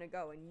you want to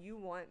go and you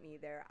want me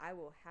there, I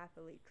will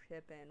happily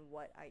chip in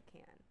what I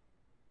can.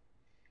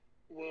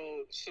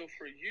 Well, so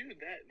for you,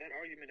 that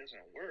argument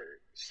doesn't work.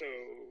 So,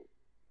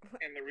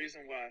 and the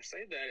reason why I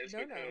say that is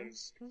No,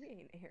 because we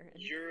ain't Aaron.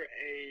 you're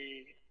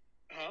a,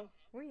 huh?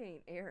 We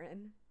ain't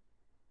Aaron.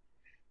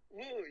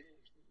 Well,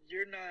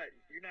 you're not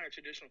a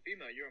traditional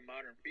female. You're a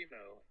modern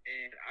female,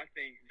 and I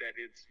think that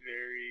it's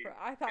very. Bro,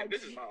 I thought And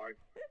this is my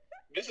argument.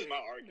 This is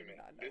my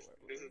argument.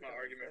 This is my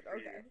argument for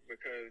okay. you,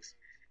 because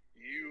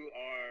you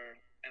are,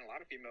 and a lot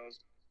of females,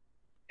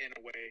 in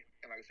a way,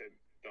 and like I said,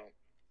 don't.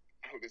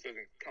 I hope this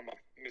doesn't come off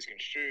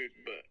misconstrued,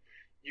 but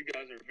you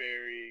guys are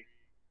very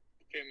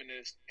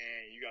feminist,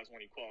 and you guys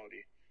want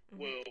equality. Mm-hmm.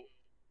 Well,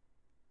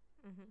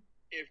 mm-hmm.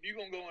 if you're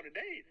gonna go on a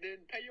date, then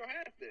pay your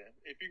half. Then,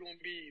 if we're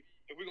gonna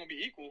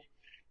be equal,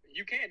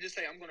 you can't just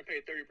say I'm gonna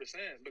pay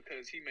 30%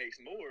 because he makes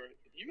more.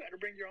 You got to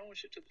bring your own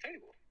shit to the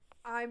table.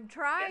 I'm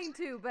trying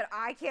to, but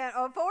I can't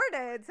afford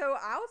it, so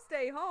I'll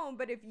stay home.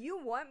 But if you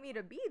want me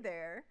to be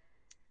there,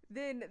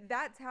 then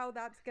that's how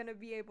that's gonna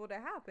be able to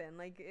happen.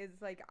 Like,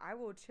 it's like I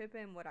will chip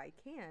in what I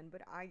can,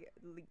 but I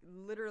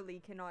literally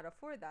cannot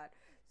afford that,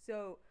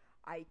 so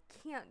I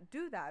can't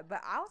do that.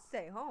 But I'll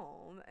stay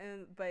home.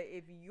 But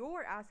if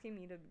you're asking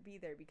me to be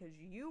there because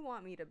you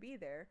want me to be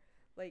there,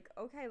 like,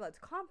 okay, let's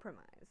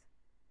compromise.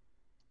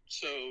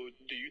 So,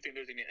 do you think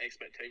there's any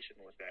expectation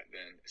with that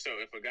then?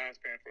 So, if a guy's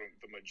paying for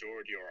the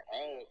majority or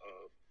all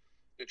of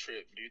the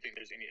trip, do you think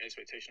there's any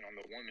expectation on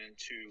the woman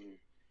to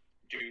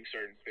do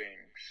certain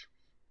things?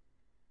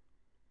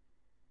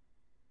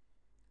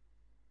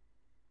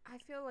 I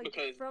feel like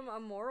from a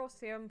moral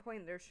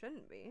standpoint, there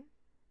shouldn't be.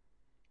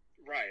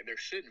 Right, there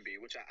shouldn't be,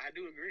 which I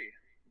do agree.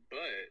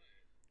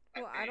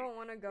 But I don't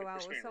want to go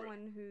out with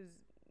someone who's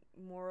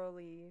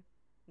morally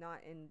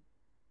not in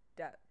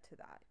debt to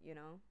that, you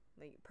know?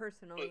 Like,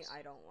 personally,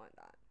 I don't want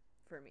that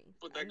for me.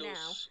 But that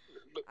goes.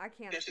 But I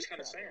can't. That's just kind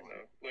of saying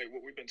though, like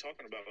what we've been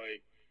talking about,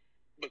 like,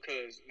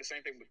 because the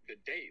same thing with the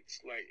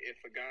dates. Like, if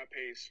a guy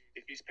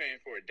if he's paying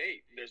for a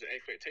date, there's an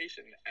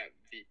expectation at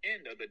the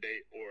end of the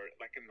date, or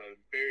like in the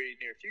very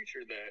near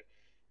future, that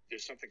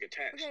there's something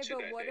attached to that date.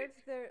 Okay, but what if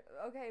they're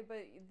okay?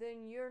 But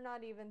then you're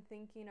not even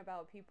thinking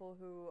about people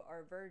who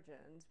are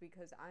virgins,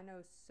 because I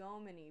know so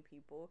many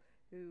people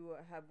who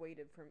have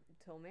waited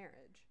till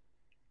marriage.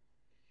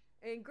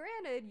 And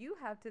granted, you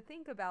have to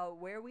think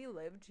about where we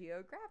live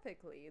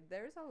geographically.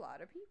 There's a lot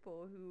of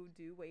people who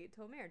do wait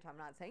till marriage. I'm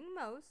not saying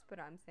most,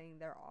 but I'm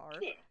saying there are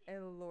a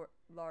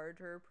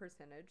larger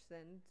percentage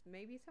than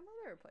maybe some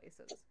other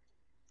places.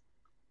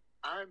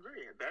 I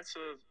agree. That's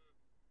a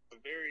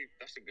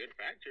good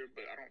factor,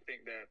 but I don't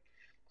think that.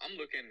 I'm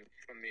looking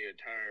from the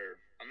entire.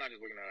 I'm not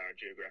just looking at our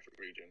geographic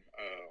region,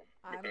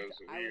 because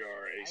we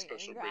are a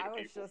special breed of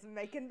people. I was just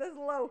making this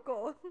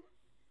local.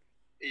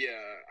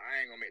 Yeah,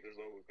 I ain't gonna make this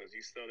local because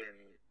he's Southern,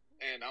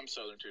 and I'm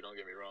Southern too. Don't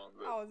get me wrong.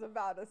 But I was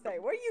about to say,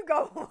 where you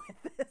going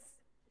with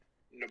this?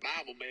 The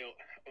Bible Belt,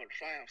 or the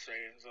South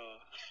says,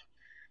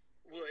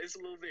 well, it's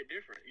a little bit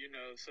different, you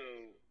know. So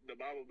the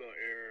Bible Belt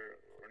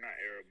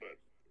but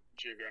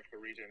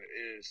geographical region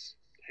is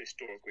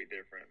historically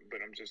different.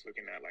 But I'm just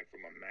looking at like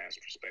from a mass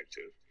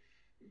perspective.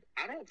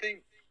 I don't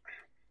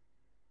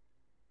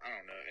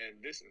know, and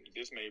this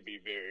may be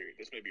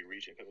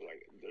reaching, because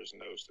like there's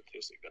no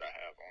statistic that I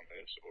have on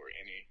this or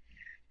any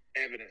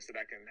evidence that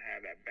I can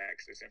have that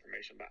backs this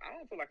information. But I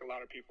don't feel like a lot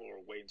of people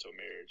are waiting till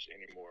marriage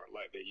anymore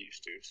like they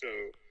used to. So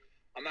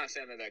I'm not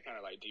saying that kind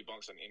of like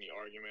debunks any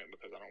argument,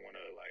 because I don't want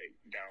to like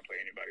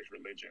downplay anybody's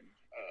religion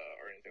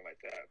or anything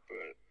like that.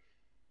 But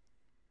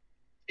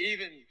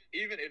even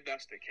if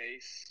that's the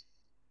case,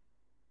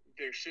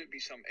 there should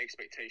be some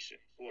expectation.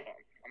 Well,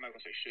 I'm not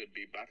gonna say should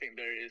be, but I think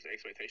there is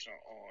expectation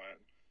on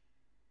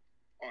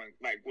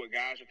like what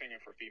guys are thinking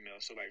for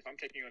females. So like if I'm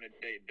taking you on a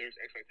date, there's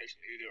expectation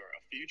either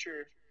a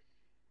future,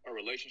 a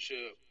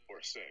relationship,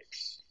 or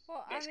sex.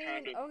 Well, that's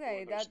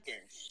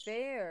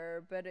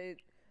fair, but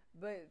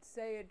But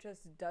say it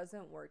just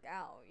doesn't work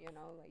out, you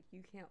know? Like,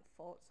 you can't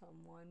fault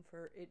someone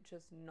for it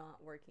just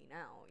not working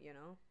out, you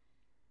know?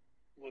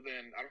 Well,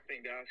 then I don't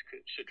think guys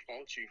should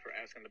fault you for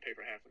asking to pay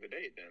for half of the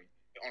date. Then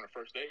on a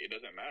first date, it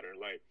doesn't matter.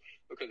 Like,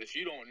 because if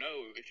you don't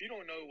know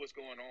what's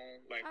going on,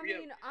 like I we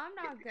have, mean, I'm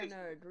not because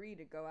gonna agree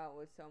to go out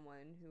with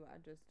someone who I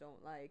just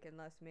don't like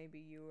unless maybe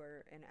you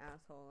are an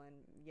asshole and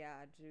yeah,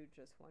 I do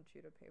just want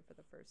you to pay for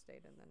the first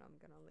date and then I'm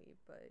gonna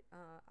leave. But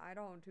I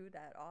don't do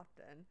that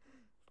often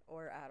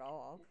or at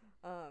all.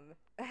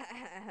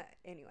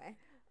 Anyway.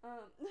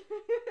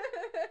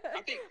 I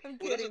think I'm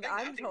well, that's the kidding. thing.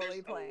 I I'm think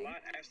totally there's a playing. lot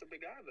asked of the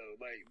guy though.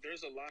 Like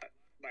there's a lot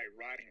like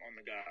riding on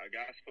the guy. A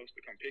guy's supposed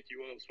to come pick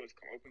you up, supposed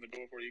to come open the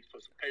door for you,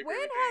 supposed to pay for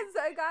When everything,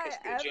 has a guy supposed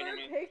to be a ever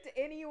gentleman. picked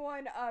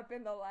anyone up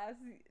in the last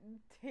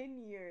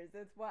 10 years?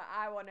 That's what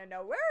I want to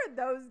know. Where are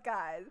those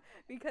guys?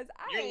 Because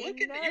You're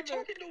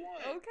talking to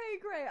one. Okay,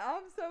 great.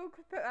 I'm so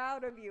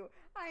proud of you.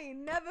 I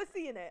ain't never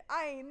seen it.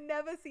 I ain't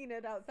never seen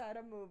it outside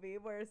a movie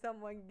where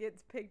someone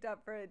gets picked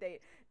up for a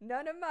date.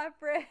 None of my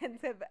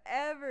friends have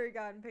ever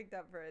gotten picked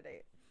up for a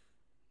date.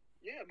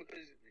 Yeah,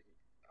 because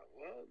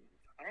well,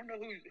 I don't know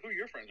who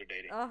your friends are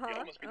dating. Uh-huh.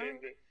 Y'all must be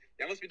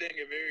dating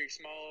a very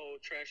small,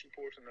 trashy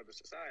portion of the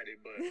society.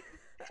 But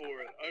for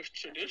us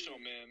traditional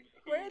men,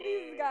 where are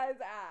these guys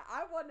at?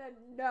 I want to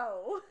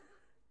know.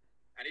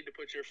 I need to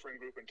put your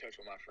friend group in touch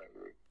with my friend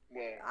group.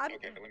 Well,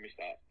 okay, let me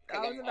stop.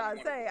 I was about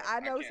to say,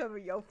 I know some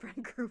of your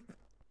friend group.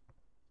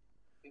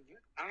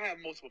 I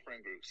have multiple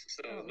friend groups,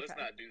 so let's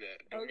not do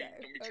that. Don't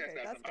be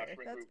chastising my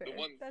friend group. Fair.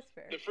 That's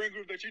fair. The friend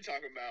group that you're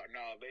talking about,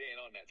 no, they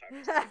ain't on that type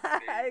of stuff.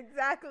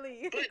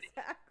 Exactly.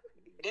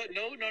 But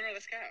no,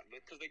 that's cap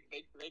because they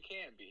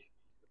can be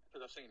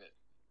because I've seen it.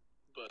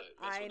 But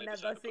I ain't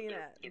never seen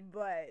it.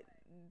 But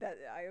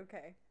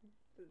okay.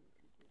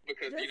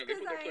 Because just you know they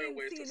put their I player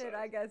ain't seen it,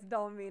 I guess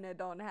don't mean it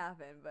don't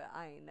happen. But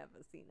I ain't never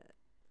seen it.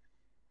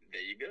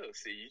 There you go.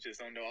 See, you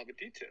just don't know all the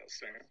details,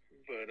 Sam.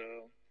 But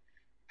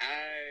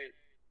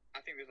I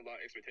think there's a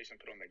lot of expectation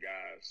put on the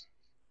guys,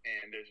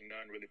 and there's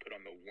none really put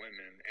on the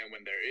women. And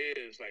when there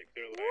is, like,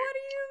 they're like, what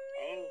do you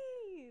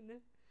mean?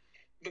 Oh,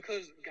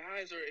 because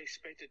guys are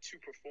expected to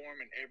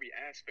perform in every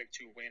aspect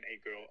to win a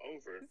girl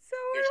over. So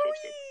are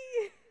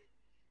we.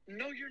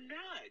 No, you're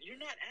not. You're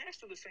not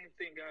asked to the same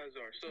thing guys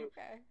are. So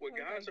what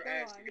guys are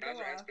asked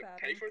to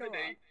pay for the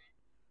date.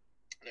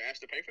 They're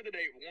asked to pay for the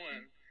date.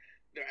 One,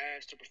 they're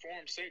asked to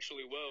perform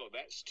sexually well.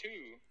 That's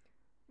two.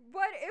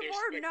 But if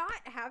we're not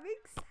having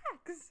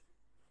sex.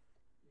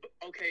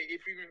 Okay,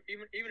 if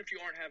even if you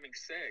aren't having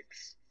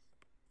sex,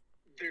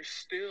 there's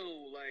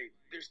still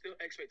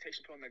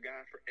expectation put on the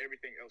guy for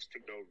everything else to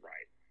go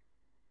right.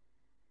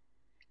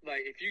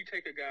 Like if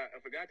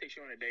a guy takes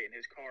you on a date and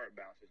his car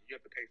bounces, you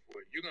have to pay for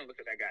it. You're gonna look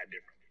at that guy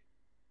differently.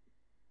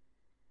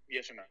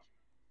 Yes or no?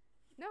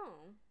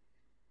 No.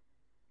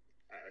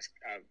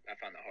 I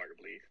find that hard to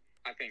believe.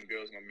 I think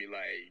girls gonna be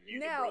like,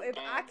 now if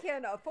I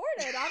can't afford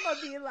it, I'm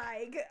gonna be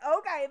like,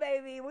 okay,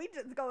 baby, we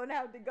just gonna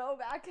have to go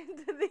back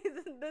into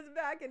this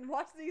back and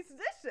wash these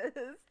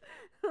dishes.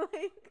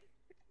 Like,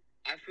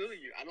 I feel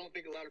you. I don't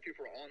think a lot of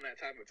people are on that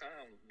type of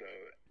time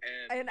though,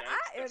 and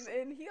I am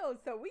in heels,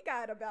 so we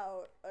got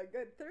about a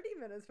good 30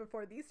 minutes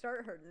before these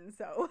start hurting.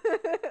 So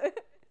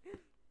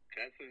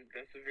that's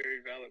a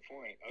very valid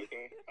point.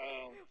 Okay,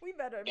 we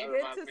better get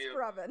to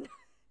scrubbing.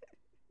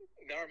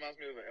 That reminds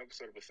me of an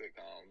episode of a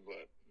sitcom,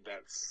 but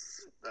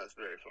that's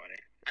very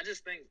funny. I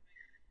just think,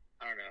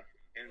 I don't know,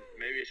 and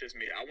maybe it's just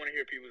me. I want to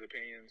hear people's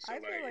opinions. So I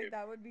feel like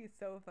that would be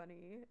so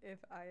funny if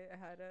I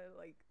had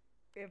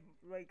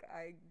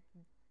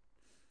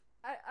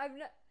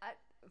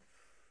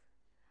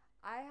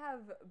I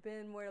have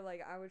been where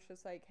like I was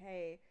just like,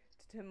 hey,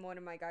 to one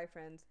of my guy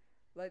friends,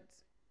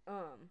 let's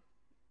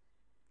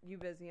you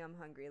busy, I'm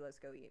hungry, let's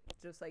go eat.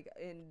 Just like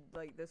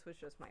this was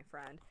just my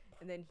friend,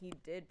 and then he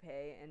did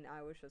pay, and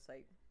I was just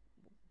like,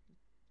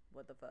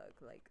 what the fuck,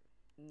 like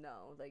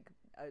no, like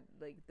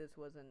this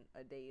wasn't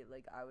a date,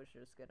 like I was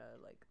just gonna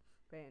like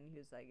pay, and he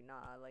was like,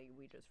 nah, like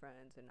we just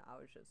friends, and I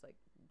was just like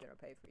gonna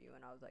pay for you,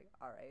 and I was like,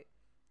 all right,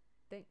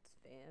 thanks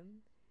fam,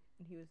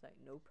 and he was like,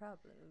 no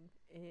problem,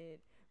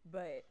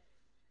 but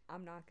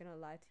I'm not gonna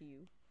lie to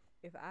you,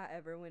 if I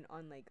ever went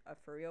on like a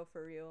for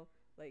real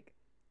like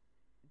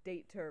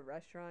date to a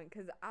restaurant,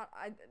 because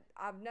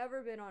I've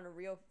never been on a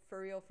for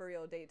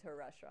real date to a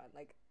restaurant.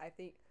 Like I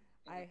think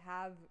I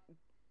have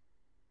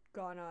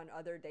gone on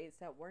other dates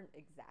that weren't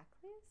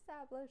exactly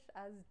established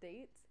as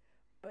dates,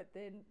 but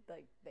then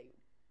like they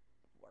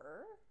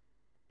were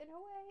in a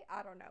way.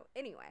 I don't know.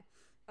 Anyway,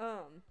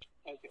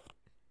 okay.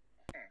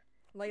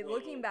 Like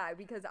looking back,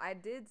 because I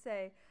did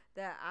say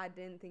that I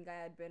didn't think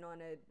I had been on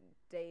a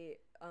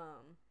date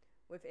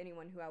with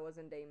anyone who I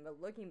wasn't dating,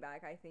 but looking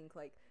back, I think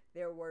like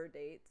there were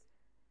dates.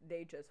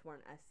 They just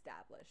weren't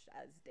established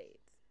as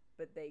dates,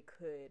 but they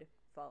could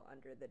fall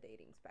under the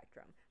dating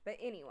spectrum. But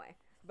anyway,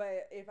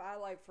 if I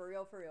like for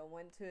real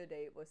went to a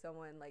date with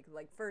someone like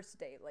first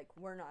date, like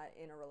we're not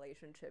in a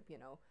relationship, you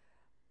know,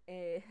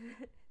 and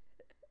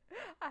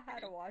I had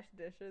to wash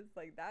dishes,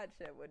 like that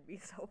shit would be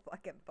so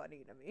fucking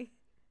funny to me.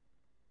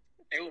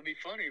 It would be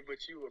funny,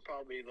 but you would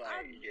probably like,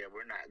 I'm yeah,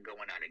 we're not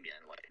going out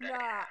again. Like that ain't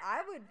Nah,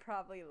 I happening. would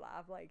probably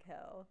laugh like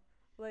hell.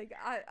 Like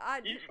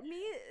You,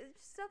 me,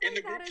 stuff in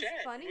the like that group is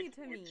chat funny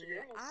to with me.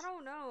 your I girls.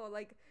 don't know,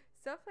 like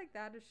stuff like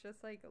that is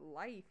just like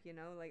life, you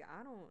know. Like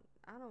I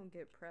don't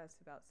get pressed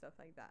about stuff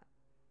like that.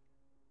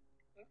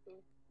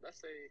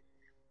 That's a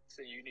it's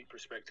a unique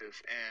perspective,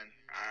 and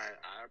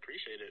I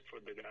appreciate it for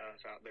the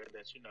guys out there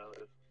that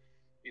if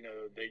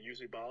they're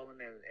usually balling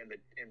and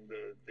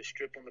the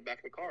strip on the back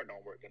of the car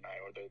don't work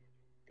tonight, or the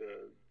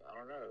I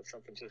don't know,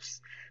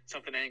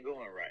 something ain't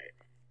going right.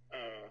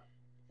 Uh,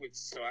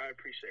 so I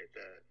appreciate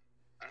that.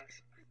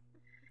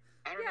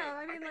 I don't know. Yeah,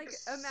 I I mean, think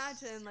like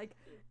imagine like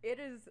it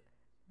is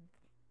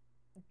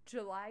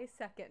July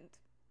 2nd,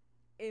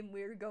 and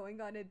we're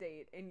going on a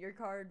date, and your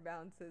card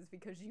bounces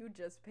because you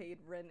just paid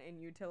rent and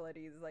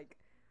utilities. Like,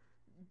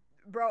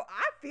 bro,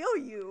 I feel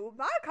you.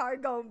 My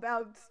card gonna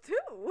bounce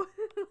too.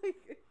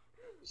 Like,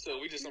 so.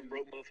 We just some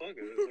broke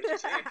motherfuckers. Is what you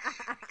saying?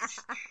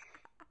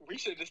 We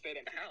should just stayed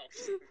at the house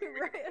so we can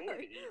right? afford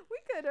Like, to eat we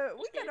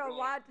instead could of have going.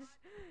 watched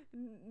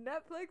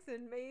Netflix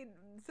and made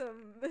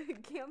some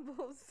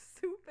Campbell's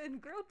soup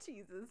and grilled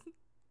cheeses.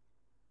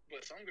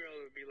 But some girls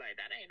would be like,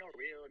 "That ain't no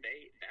real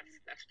date.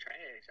 That's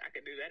trash. I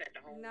can do that at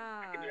the home.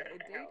 I can do Nah, that a at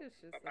the date house is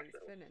just by like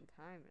myself." spending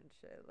time and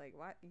shit. Like,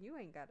 why you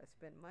ain't gotta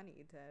spend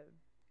money to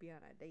be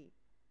on a date.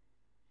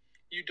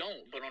 You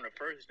don't, but on the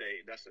first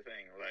date, that's the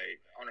thing.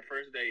 Like on the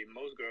first date,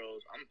 most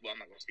girls. I'm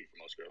not gonna speak for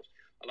most girls.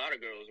 A lot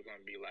of girls are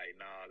gonna be like,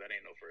 "Nah, that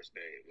ain't no first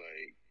date.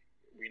 Like,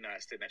 we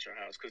not sitting at your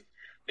house," because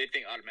they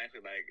think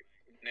automatically like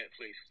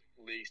Netflix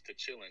leads to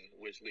chilling,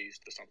 which leads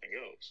to something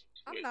else.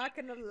 I'm Which, not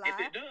gonna if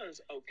lie. it does,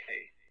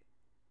 okay.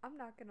 I'm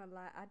not gonna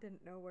lie. I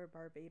didn't know where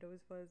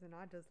Barbados was, and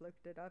I just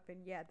looked it up.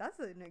 And yeah, that's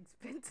an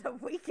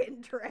expensive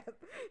weekend trip.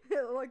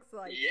 It looks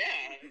like.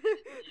 Yeah,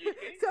 you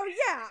think So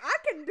yeah, I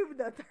can do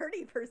the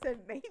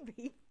 30%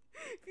 maybe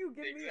if you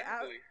give me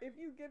out. exactly? If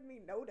you give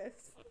me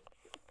notice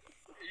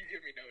You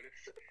give me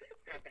notice.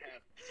 Have to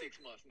have 6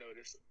 months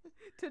notice.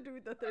 to do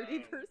the Um,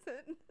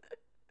 30%.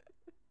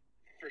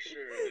 for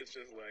sure. It's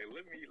just like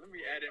let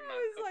me add in I my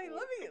was like, couple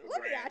let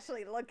me grand.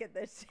 actually look at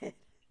this shit.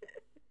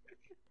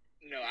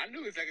 No, I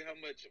knew exactly how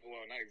much.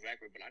 Well, not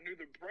exactly, but I knew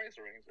the price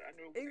range. I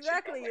knew she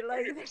Exactly, probably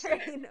like like 30%.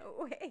 there ain't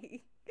no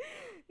way.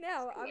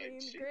 Now, I Like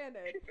mean, she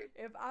granted, keep it.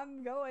 if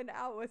I'm going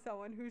out with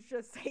someone who's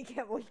just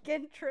taking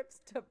weekend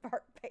trips to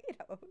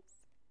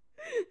Barbados,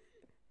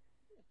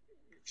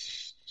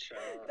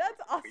 Child,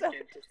 that's also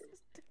weekend just trip.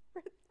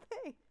 a different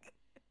thing.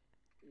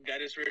 That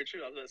is very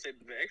true. I was gonna say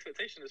the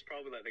expectation is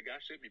probably like the guy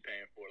should be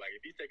paying for. Like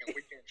if he's taking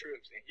weekend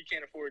trips and he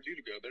can't afford you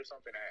to go, there's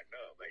something adding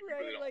up. Like he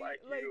Right? really don't like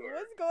Like you, or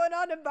what's going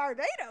on in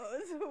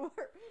Barbados?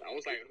 I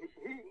was like,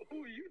 who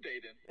are you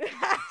dating?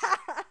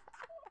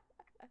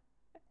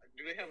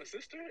 Do they have a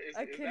sister? A Is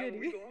that what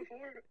we Kennedy. going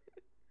for?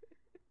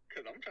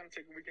 Because I'm trying to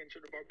take a weekend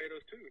trip to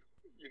Barbados too.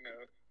 You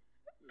know,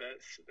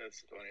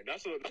 that's funny.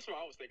 That's what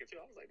I was thinking too.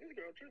 I was like, this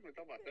girl tripping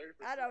talking about 30%.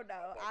 I don't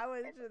know.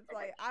 I'm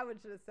like, I was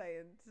just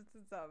saying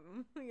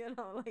something, you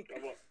know, like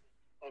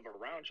of a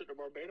round trip to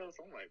Barbados.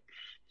 I'm like,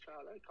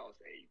 child, that costs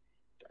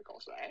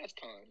an ass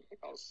ton. That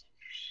costs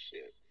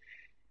shit.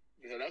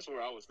 Yeah, that's where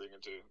I was thinking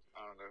too.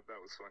 I don't know if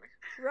that was funny.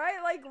 right?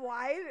 Like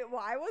why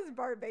was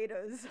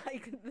Barbados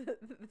like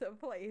the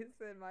place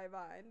in my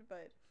mind?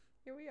 But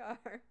here we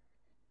are.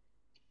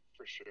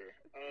 For sure.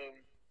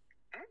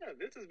 I don't know.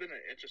 This has been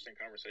an interesting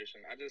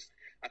conversation. I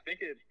think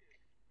it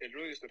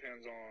really just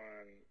depends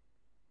on.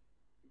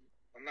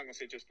 I'm not gonna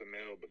say just the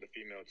male, but the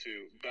female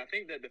too. But I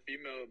think that the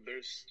female,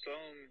 there's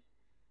some.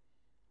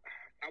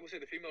 I would say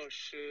the female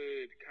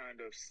should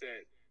kind of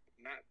set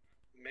not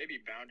maybe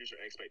boundaries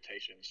or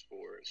expectations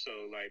for it.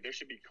 So like there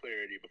should be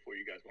clarity before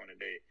you guys go on a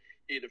date,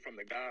 either from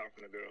the guy or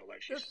from the girl.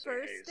 Like she The should say,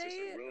 "Hey, first is this a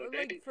date, real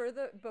like date?"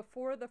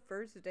 before the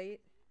first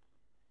date,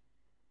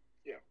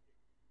 Yeah.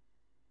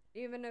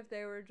 even if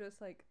they were just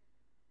like,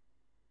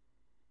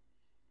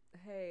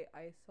 "Hey,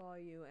 I saw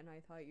you and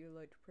I thought you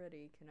looked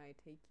pretty. Can I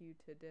take you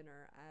to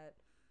dinner at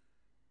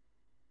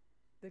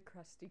the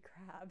Krusty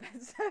Krab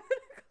at 7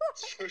 o'clock?"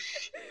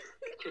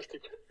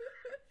 Krusty.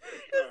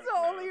 That's the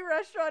No. only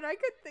restaurant I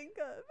could think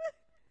of.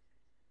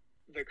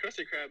 The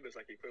Krusty Krab is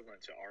like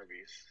equivalent to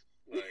Arby's.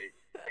 Like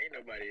ain't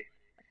nobody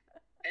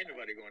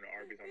going to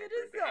Arby's on their It is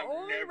first date. the I've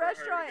only never heard of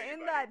restaurant in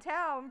anybody. that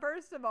town,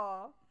 first of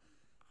all.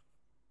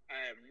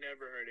 I have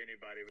never heard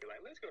anybody be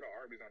like, "Let's go to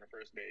Arby's on the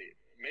first date."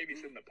 Maybe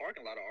sit in the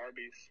parking lot of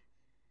Arby's,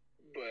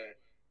 but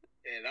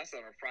and that's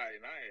on a Friday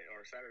night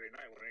or Saturday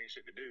night when there ain't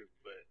shit to do.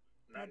 But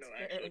not That's no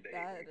fair. actual date.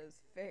 That is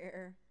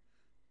fair.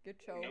 Get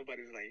your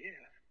Nobody's like,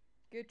 "Yeah,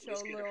 get your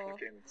let's get a little.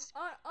 fucking."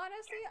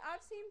 Honestly,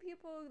 I've seen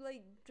people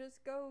like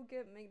just go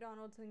get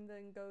McDonald's and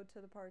then go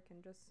to the park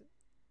and just,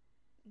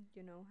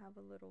 you know, have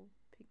a little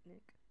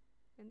picnic,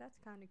 and that's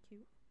kind of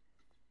cute.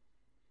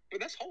 But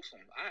that's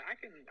wholesome. I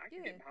can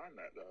Yeah. get behind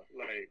that though.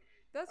 Like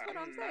That's what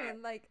I'm I'm saying.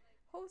 not. Like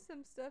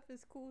wholesome stuff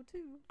is cool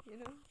too, you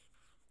know.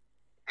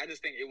 I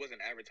just think it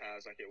wasn't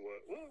advertised like it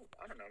was. Well,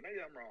 I don't know. Maybe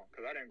I'm wrong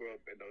because I didn't grow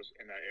up in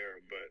that era.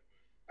 But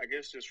I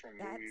guess just from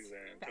That's movies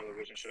and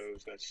television facts.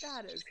 shows, that's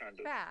That is just kind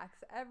of. facts.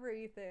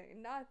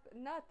 Everything.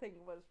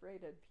 Nothing was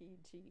rated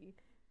PG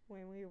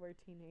when we were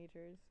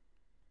teenagers.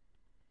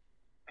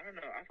 I don't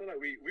know. I feel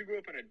like we grew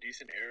up in a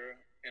decent era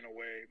in a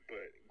way,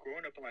 but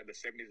growing up in like the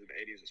 70s and the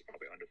 80s is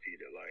probably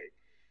undefeated. Like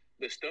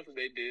the stuff that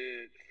they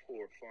did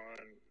for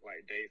fun,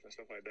 like dates and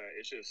stuff like that,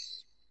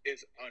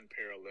 it's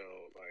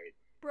unparalleled. Like,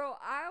 Bro,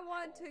 I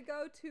want to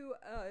go to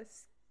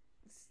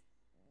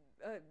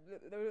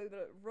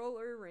the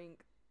roller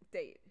rink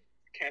date.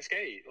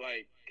 Cascade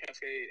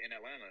in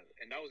Atlanta,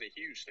 and that was a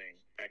huge thing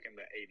back in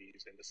the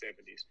 80s and the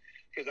 70s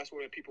because that's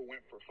where people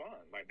went for fun.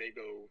 Like they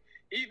go,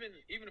 even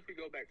if we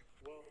go back,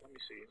 well, let me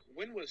see,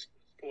 when was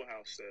Full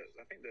House set?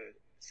 I think the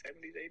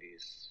 70s,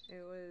 80s,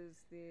 It was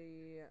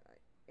the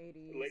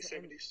 80s. late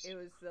And 70s. it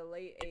was the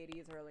late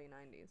 80s, early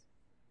 90s.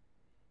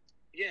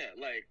 Yeah,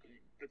 like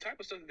the type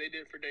of stuff that they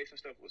did for dates and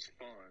stuff was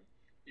fun.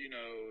 You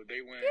know,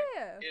 they went,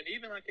 Yeah. and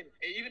even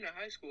in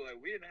high school, like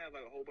we didn't have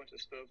like a whole bunch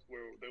of stuff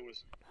where there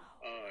was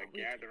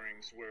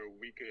gatherings where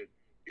we could,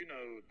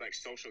 like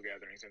social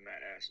gatherings in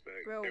that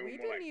aspect. Bro, they were we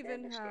more didn't like even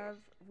formal have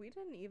stuff. we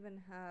didn't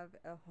even have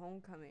a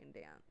homecoming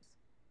dance.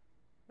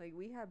 Like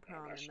we had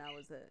prom and that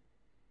was it.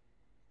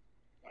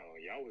 Oh,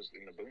 y'all was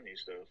in the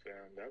boonies stuff,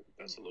 and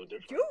that's a little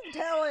different. You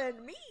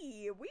telling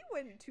me? We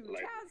went to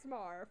Like,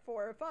 Chasmar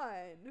for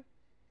fun.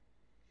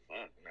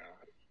 Fuck no.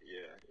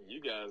 Yeah,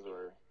 you guys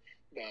were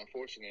the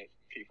unfortunate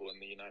people in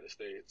the United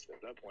States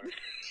at that point.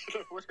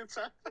 What is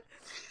that?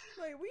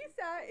 Like we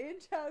sat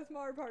in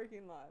Chasmar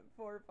parking lot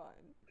for fun.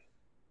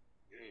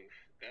 Oof,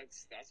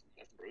 that's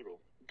brutal.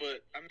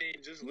 But I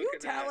mean, just You looking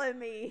telling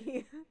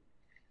me?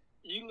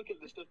 you look at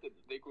the stuff that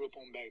they grew up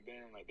on back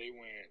then, like they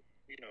went,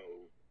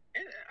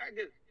 and I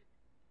guess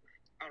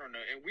I don't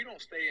know, and we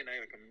don't stay in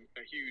like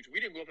a huge.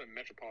 We didn't grow up in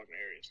metropolitan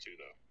areas too,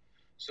 though.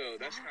 So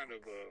that's kind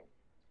of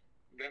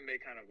that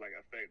may kind of like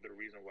affect the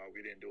reason why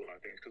we didn't do a lot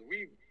of things because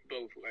we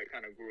both like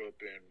kind of grew up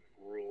in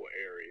rural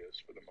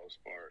areas for the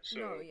most part. So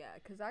no, yeah,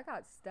 because I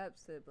got step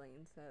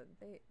siblings, so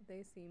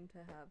they seem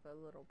to have a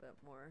little bit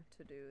more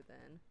to do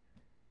than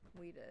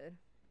we did.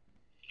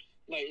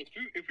 like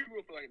if we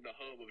grew up in like the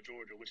hub of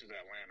Georgia, which is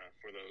Atlanta,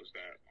 for those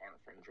that aren't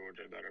from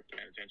Georgia that are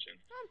paying attention,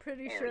 I'm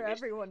pretty or sure just,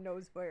 everyone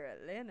knows where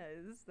Atlanta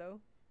is, though.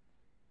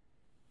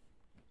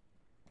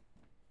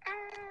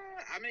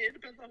 I mean, it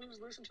depends on who's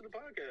listening to the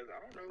podcast.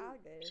 I don't know.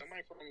 I guess.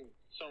 Somebody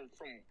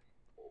from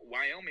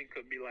Wyoming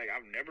could be like,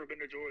 I've never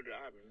been to Georgia.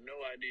 I have no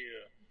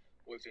idea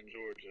what's in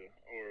Georgia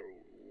or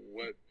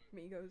what.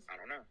 Migos. I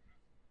don't know.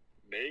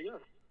 There you go.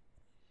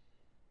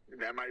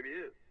 That might be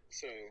it.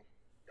 So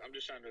I'm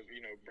just trying to,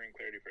 bring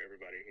clarity for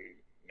everybody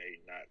who may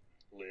not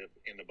live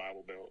in the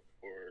Bible Belt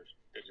or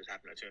they just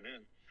happen to tune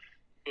in.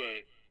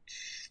 But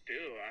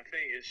still, I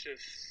think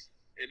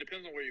it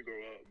depends on where you grow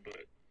up.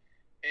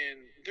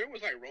 And there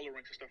was like roller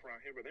rinks and stuff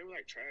around here, but they were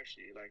like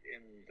trashy, like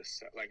in the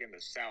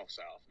South,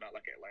 not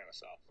like Atlanta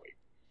South. Like,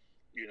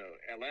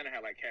 Atlanta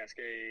had like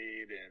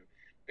Cascade, and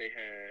they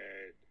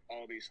had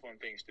all these fun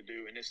things to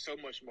do, and it's so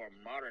much more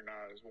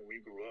modernized when we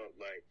grew up.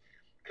 Like,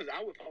 because I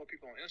would follow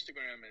people on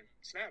Instagram and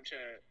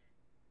Snapchat,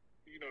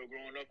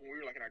 growing up when we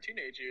were like in our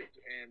teenage years,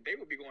 and they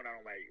would be going out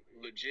on like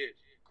legit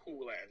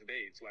cool ass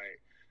dates, like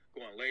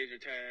going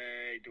laser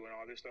tag, doing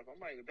all this stuff. I'm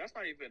like, that's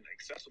not even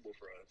accessible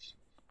for us.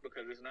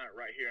 Because it's not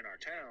right here in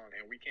our town,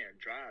 and we can't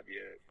drive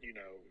yet.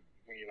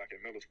 When you're like in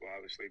middle school,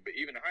 obviously. But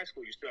even in high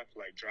school, you still have to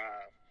like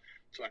drive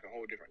to like a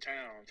whole different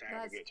town to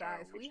have a good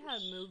time. We had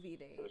movie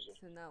dates,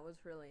 and that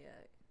was really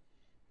it.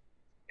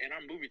 And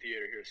our movie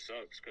theater here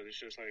sucks because it's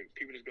just like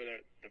people just go there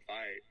to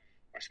fight.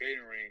 Our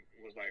skating rink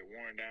was like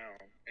worn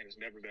down, and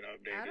it's never been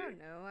updated. I don't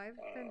know. I've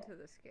been to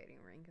the skating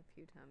rink a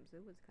few times.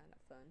 It was kind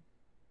of fun,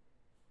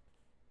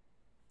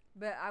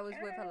 but I was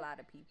with a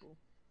lot of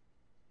people.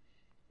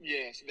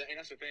 Yes, and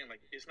that's the thing.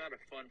 Like, it's not a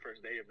fun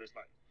first day of this,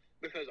 like,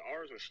 because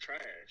ours was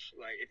trash.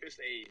 Like, if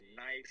it's a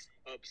nice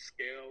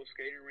upscale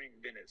skating rink,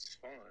 then it's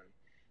fun.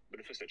 But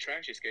if it's a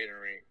trashy skating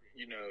rink,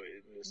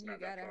 it's not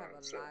that fun. You gotta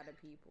have a lot of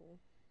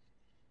people.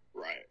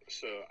 Right.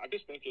 So I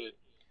just think it.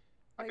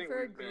 Like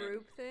for a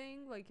group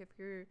thing, like if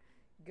you're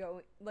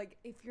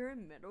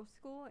in middle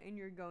school and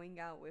you're going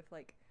out with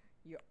like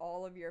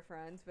all of your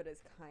friends, but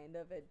it's kind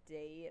of a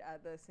date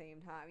at the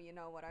same time. You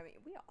know what I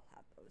mean? We all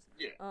have those.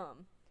 Yeah.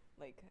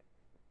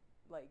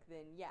 Like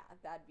then yeah,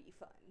 that'd be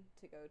fun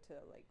to go to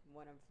like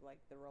one of like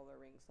the roller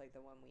rinks like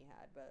the one we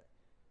had, but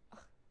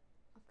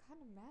I'm kind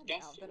of mad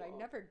now that I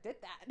never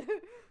did that.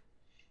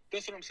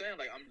 That's what I'm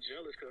saying. Like I'm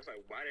jealous because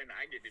like why didn't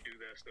I get to do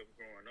that stuff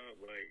growing up?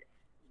 Like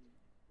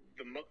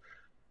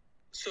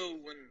so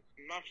when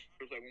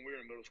when we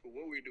were in middle school,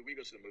 what we do, we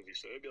go to the movies.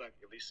 So it'd be like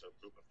at least a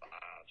group of 5,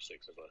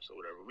 6 of us or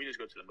whatever. We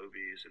just go to the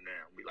movies and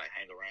then we like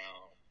hang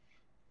around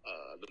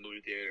the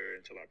movie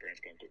theater until our parents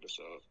came to pick us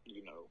up.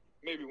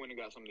 Maybe when we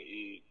got something to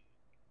eat.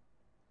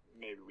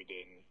 Maybe we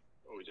didn't,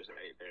 or we just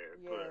ate there.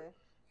 Yeah,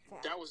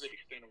 but that was the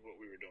extent of what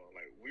we were doing.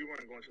 Like, we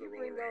weren't going to the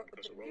roller rink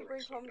because the roller rink. You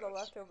bring home the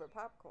leftover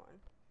popcorn.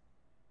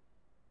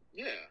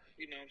 Yeah,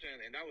 you know what I'm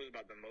saying? And that was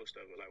about the most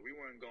of it. Like, we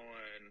weren't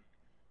going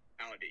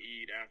out to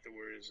eat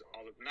afterwards.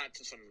 Not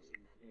to some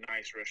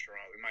nice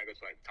restaurant. We might go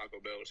to like Taco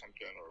Bell or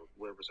something, or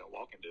wherever's in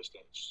walking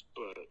distance.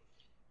 But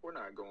we're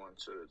not going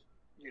to,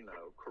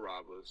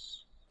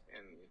 Carrabba's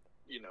and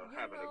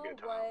having a good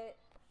time. What?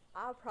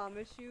 I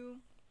promise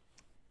you,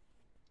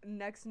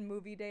 next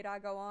movie date I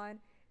go on,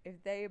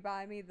 if they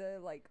buy me the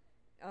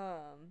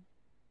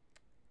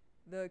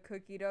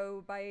cookie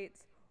dough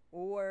bites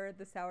or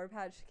the Sour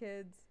Patch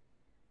Kids,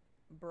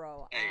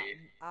 bro. Hey,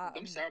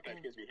 them Sour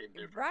Patch Kids be hitting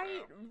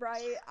different.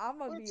 Right. I'm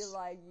gonna be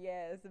like,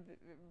 yes,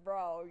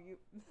 bro.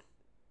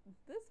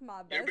 This is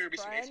my best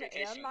friend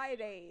and my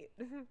date.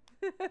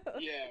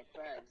 Yeah,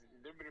 facts.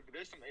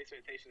 There's some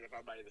expectations if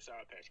I buy the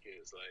Sour Patch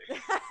Kids, like.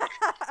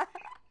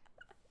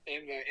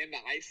 In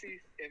the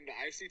icy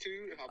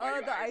too. If I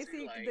buy the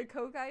icy, like, the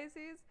Coke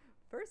ices.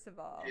 First of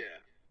all, yeah,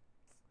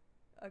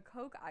 a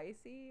Coke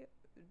icy.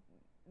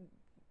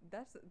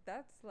 That's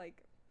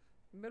like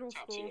middle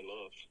top school. tier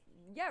love.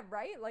 Yeah,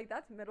 right. Like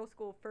that's middle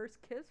school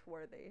first kiss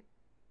worthy.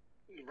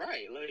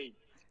 Right, like.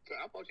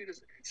 I thought you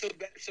just so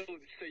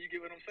you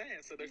get what I'm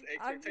saying. So there's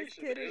expectations. I'm just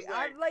kidding.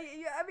 Like,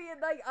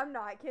 I'm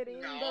not kidding.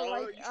 No, but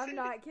like I'm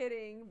not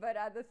kidding. But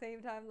at the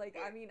same time, like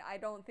I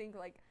don't think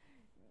like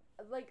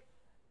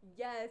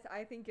yes,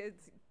 I think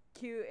it's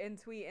cute and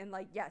sweet and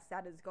like yes,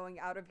 that is going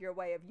out of your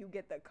way if you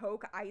get the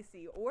Coke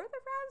icy or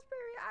the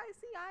raspberry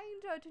icy. I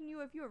ain't judging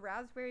you if you're a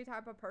raspberry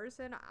type of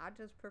person. I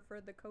just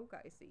prefer the Coke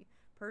icy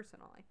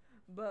personally.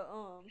 But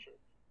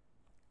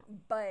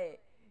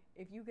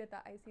if you get the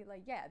icy,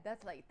 like, yeah,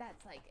 that's like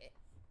it.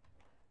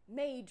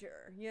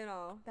 Major,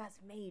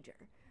 that's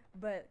major.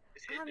 But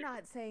I'm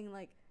not saying,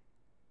 like,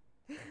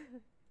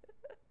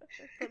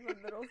 from a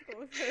middle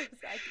school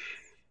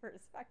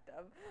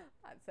perspective,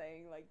 I'm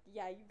saying, like,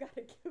 yeah, you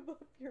gotta give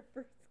up your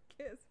first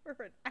kiss for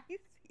an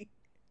icy.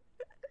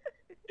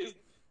 Okay,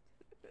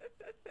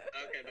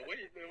 the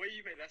way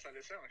you make that sound,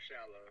 it sounds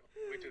shallow,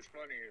 which is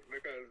funny,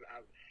 because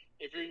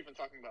if you're even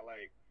talking about,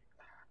 like,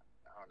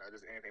 I don't know,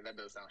 just anything that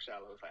does sound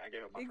shallow. It's like I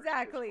gave up my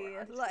exactly.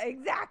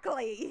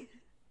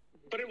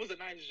 But it was a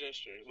nice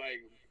gesture,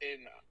 like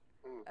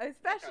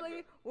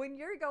especially when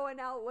you're going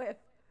out with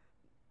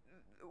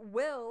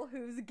Will,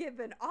 who's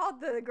given all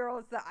the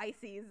girls the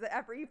ices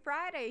every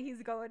Friday.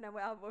 He's going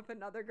out with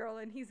another girl,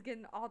 and he's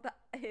giving out all the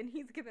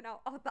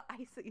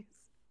ices.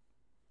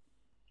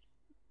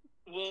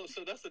 Well,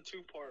 so that's a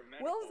two-part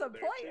metaphor. Will's a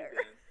player.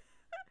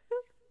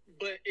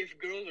 But if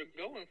girls are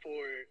going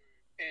for it,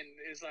 and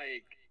it's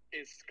like.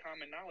 It's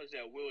common knowledge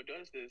that Will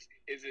does this.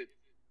 Is it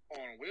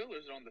on Will or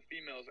is it on the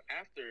females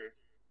after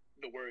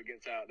the word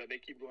gets out that they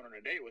keep going on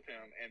a date with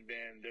him and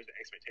then there's an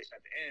expectation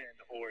at the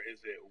end? Or is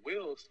it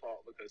Will's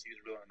fault because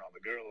he's reeling all the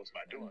girls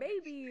by doing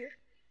maybe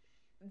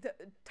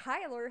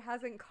Tyler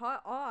hasn't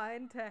caught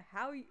on to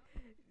how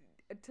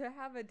to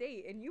have a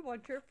date and you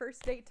want your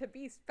first date to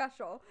be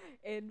special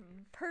and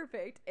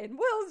perfect and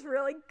Will's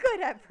really good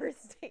at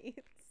first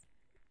dates.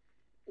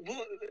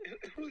 Well,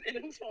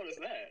 whose fault is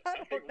that?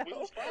 I think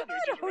Will's father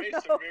just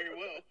raised him very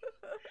well.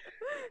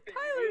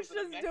 Tyler's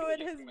just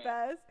doing his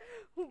best.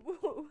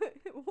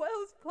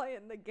 Will's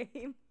playing the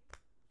game.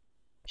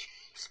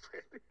 He's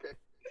playing the game.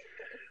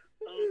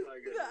 Oh my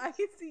goodness. The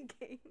icy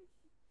game.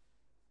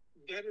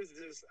 That is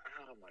just,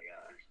 oh my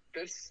gosh.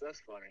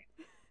 That's funny.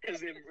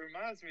 Because it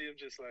reminds me of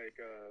just like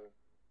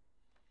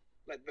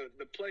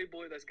the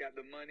playboy that's got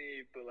the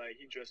money, but like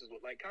he dresses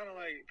with like kind of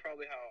like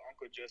probably how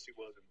Uncle Jesse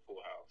was in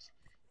Full House.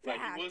 Like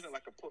he wasn't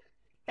like a player,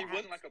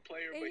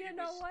 and but you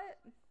know what?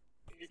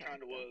 He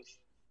kind of was.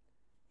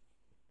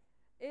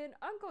 In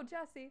Uncle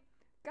Jesse,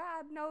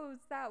 God knows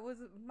that was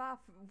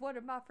one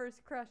of my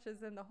first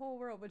crushes in the whole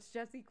world was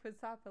Jesse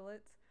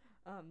Quisopoulos,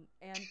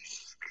 and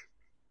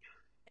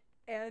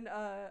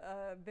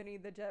Benny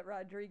the Jet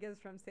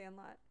Rodriguez from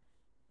Sandlot.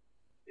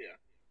 Yeah.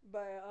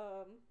 But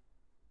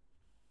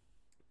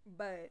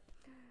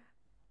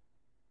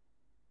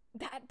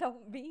that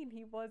don't mean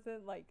he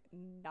wasn't like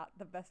not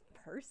the best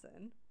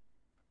person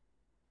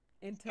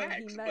until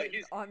he met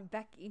Aunt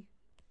Becky.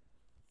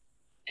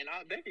 And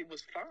Aunt Becky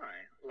was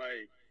fine.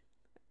 Like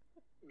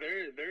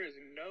there is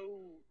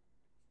no,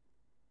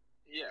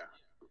 yeah,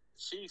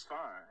 she's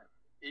fine.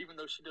 Even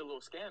though she did a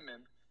little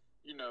scamming,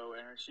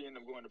 and she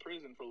ended up going to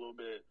prison for a little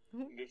bit.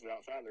 This is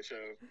outside the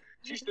show.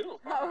 She's still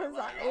fine. I was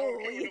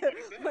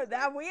but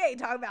that we ain't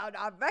talking about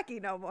Aunt Becky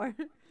no more.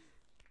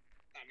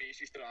 I mean,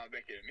 she's still Aunt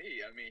Becky to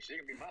me. I mean, she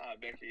can be my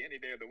Aunt Becky any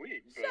day of the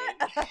week.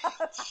 But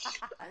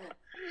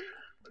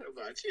what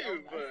about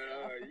you?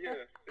 But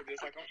yeah,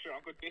 just like I'm sure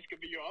Uncle Jesse could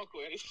be your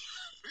uncle any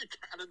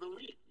kind of the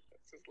week.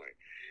 It's just like,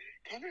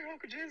 come here,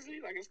 Uncle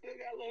Jesse. Like I still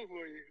got love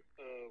for you.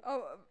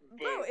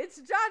 Bro, it's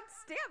John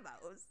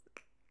Stamos.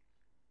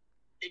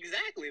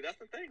 Exactly, that's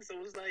the thing. So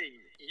it's like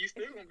you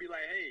still gonna be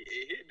like, hey,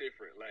 it hit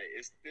different. Like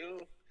it's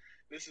still,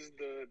 this is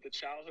the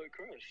childhood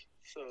crush.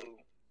 So.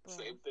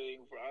 Same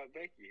thing for Aunt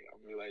Becky. I'm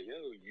be like,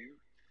 yo, you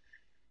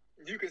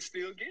can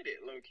still get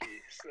it, low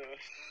key. So,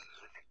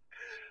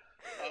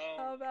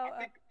 how about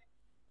I think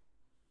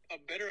a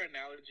better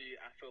analogy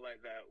I feel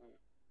like that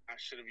I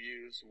should have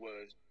used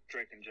was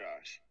Drake and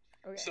Josh.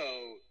 Okay.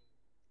 So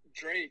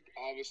Drake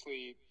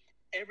obviously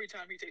every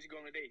time he takes a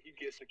girl on a date, he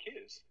gets a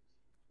kiss.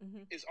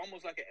 Mm-hmm. It's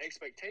almost like an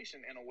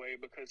expectation in a way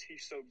because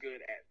he's so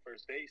good at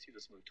first dates. He's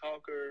a smooth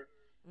talker,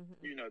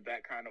 Mm-hmm. you know,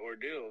 that kind of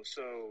ordeal.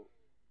 So,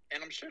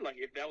 and I'm sure like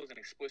if that was an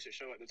explicit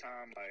show at the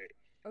time, like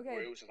where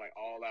Okay. it was just like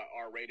all out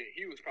R rated,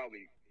 he was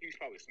probably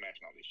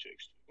smashing all these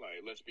chicks.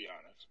 Like, let's be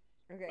honest.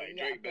 Okay. Like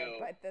Yeah, Drake Bell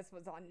but this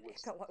was on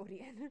was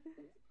Nickelodeon.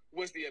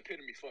 the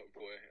epitome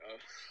fuckboy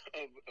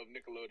of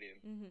Nickelodeon.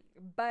 Mm-hmm.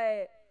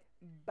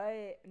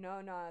 But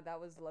no, that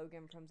was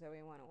Logan from Zoe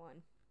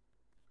 101.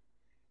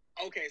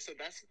 Okay, so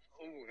that's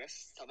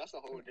a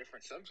whole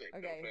different subject,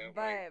 Okay, though,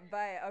 fam.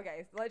 but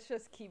okay, so let's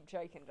just keep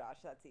Drake and Josh.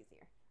 That's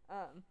easier.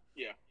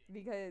 Yeah.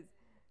 Because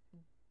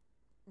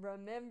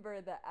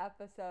remember the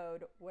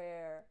episode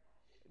where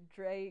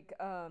Drake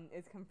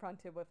is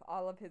confronted with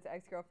all of his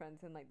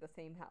ex-girlfriends in like the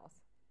same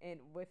house and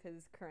with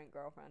his current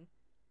girlfriend.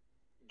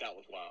 That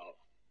was wild.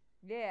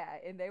 Yeah,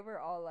 and they were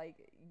all like,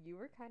 "You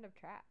were kind of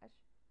trash,"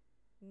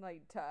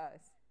 like to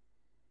us.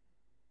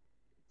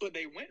 But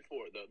they went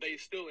for it though. They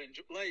still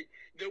like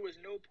there was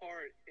no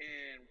part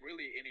in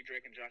really any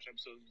Drake and Josh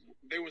episodes.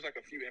 There was like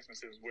a few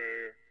instances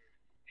where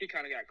he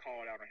kind of got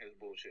called out on his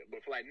bullshit.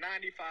 But for like 99%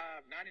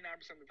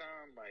 of the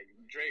time, like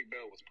Drake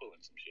Bell was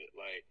pulling some shit.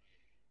 Like,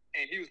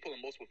 and he was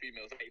pulling multiple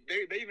females. Like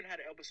they even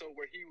had an episode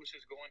where he was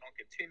just going on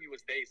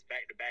continuous dates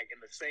back to back in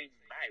the same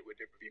night with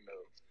different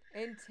females.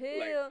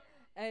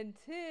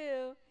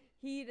 Until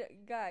he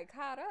got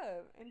caught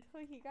up.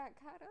 Until he got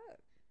caught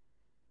up.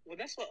 Well,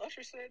 that's what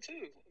Usher said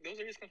too. Those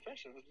are his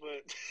confessions,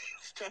 but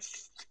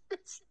that's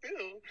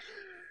still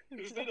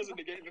it still doesn't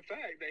negate the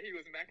fact that he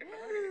was macking the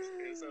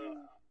honeys.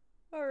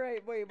 All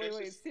right, wait.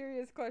 Just...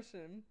 Serious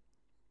question.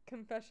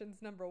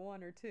 Confessions number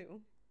 1 or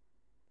 2?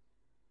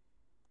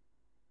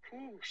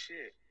 Oh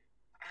shit!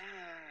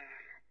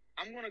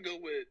 I'm gonna go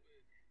with.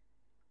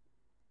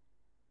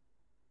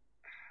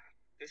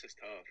 This is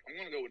tough. I'm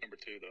gonna go with number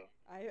 2 though.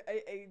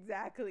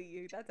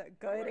 Exactly. That's a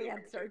good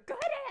answer. Good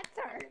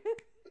answer.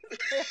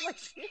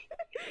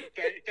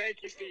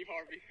 Thank you, Steve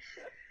Harvey.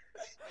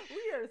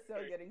 We are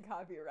so getting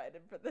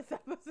copyrighted for this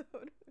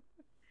episode.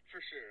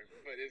 For sure,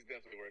 but it's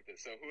definitely worth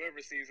it. So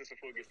whoever sees this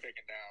before it gets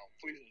taken down,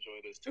 please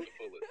enjoy this to the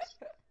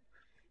fullest.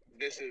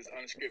 This is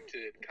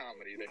unscripted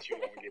comedy that you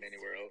won't get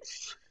anywhere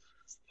else.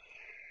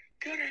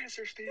 Good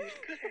answer, Steve.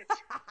 Good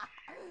answer.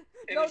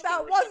 No,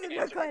 that wasn't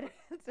a good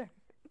answer.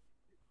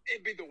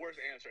 It'd be the worst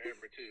answer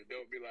ever, too.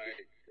 They'll be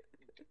like,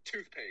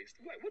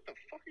 toothpaste. I'm like, what the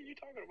fuck are you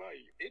talking about,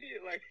 you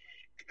idiot? Like,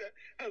 that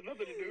has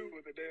nothing to do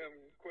with the damn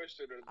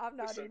question or I'm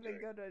not the even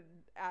gonna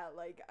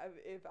like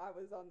if I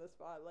was on the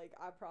spot, like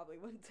I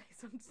probably wouldn't say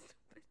some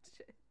stupid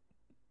shit.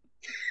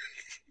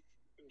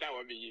 That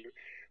would be you.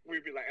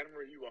 We'd be like, Anna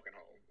Marie, you walking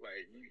home?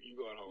 Like you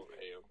going home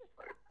at AM,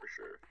 like for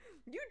sure.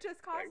 You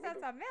just cost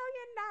us $1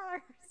 million.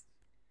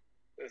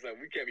 It's like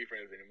we can't be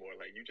friends anymore.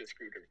 Like you just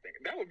screwed everything.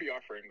 That would be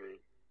our friend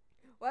group.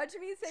 Watch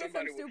me say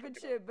some stupid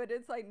shit, but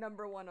it's like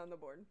number 1 on the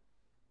board.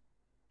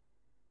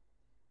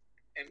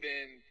 And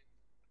then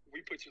we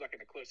put you like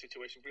in a clutch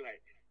situation. We're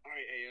like, all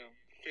right, AM,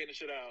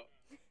 finish it out.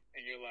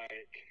 And you're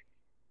like,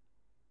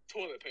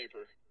 toilet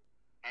paper.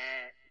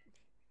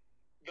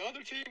 The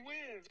other team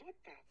wins. What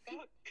the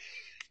fuck?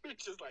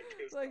 It's just like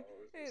pissed off.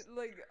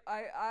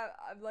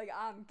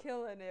 I'm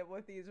killing it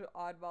with these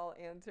oddball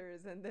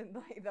answers, and then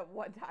like the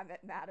one time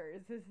it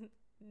matters is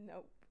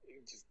nope.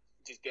 It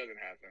just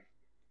doesn't happen.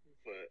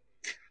 But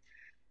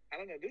I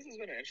don't know. This has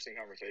been an interesting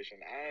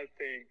conversation. I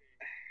think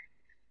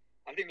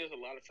there's a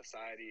lot of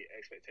society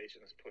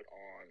expectations put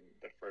on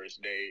the first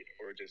date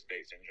or just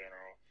dates in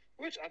general,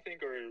 which I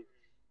think are,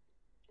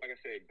 like I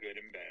said, good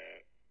and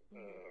bad.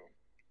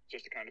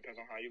 Just it kind of depends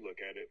on how you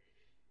look at it.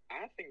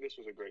 I think this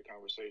was a great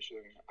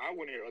conversation. I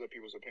want to hear other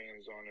people's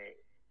opinions on it.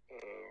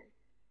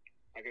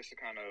 I guess to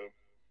kind of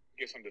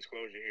get some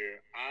disclosure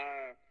here.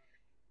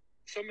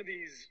 Some of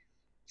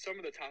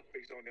the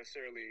topics don't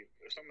necessarily,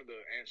 or some of the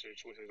answer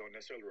choices don't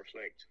necessarily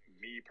reflect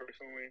me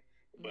personally,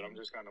 but I'm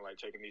just kind of like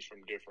taking these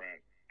from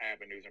different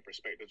avenues and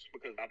perspectives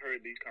because I've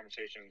heard these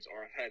conversations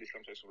or I've had these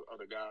conversations with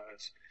other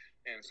guys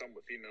and some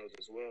with females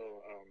as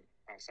well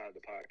outside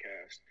the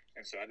podcast.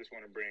 And so I just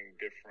want to bring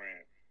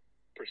different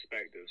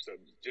perspectives.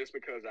 So just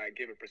because I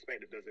give a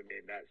perspective doesn't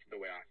mean that's the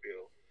way I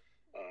feel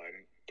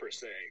per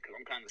se, because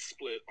I'm kind of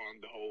split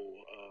on the whole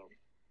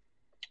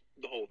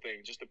thing,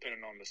 just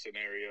depending on the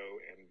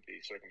scenario and the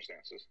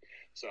circumstances.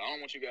 So I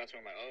don't want you guys to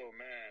be like, oh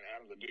man,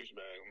 Adam's a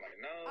douchebag. I'm like,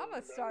 no. I'm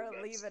gonna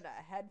start leaving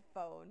a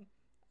headphone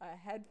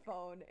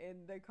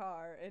in the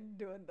car and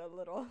doing the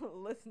little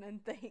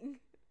listening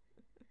thing.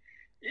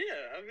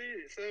 Yeah, I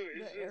mean, so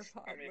it's the just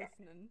AirPod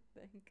listening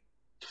thing.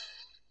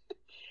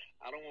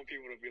 I don't want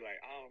people to be like,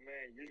 oh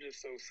man, you're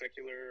just so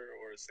secular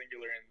or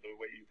singular in the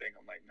way you think.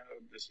 I'm like, no,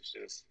 I'm just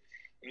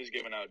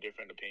giving out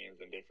different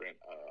opinions and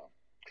different,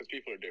 because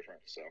people are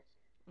different. So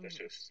that's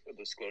just a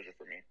disclosure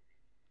for me.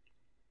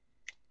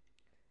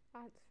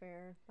 That's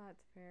fair.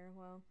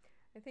 Well,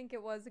 I think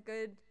it was a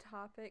good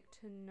topic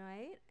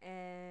tonight,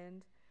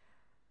 and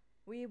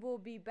we will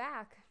be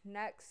back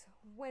next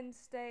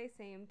Wednesday,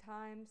 same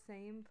time,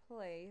 same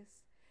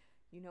place.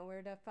 You know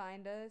where to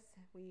find us.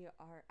 We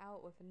are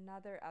out with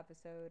another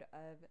episode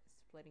of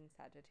Splitting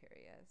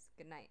Sagittarius.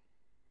 Good night.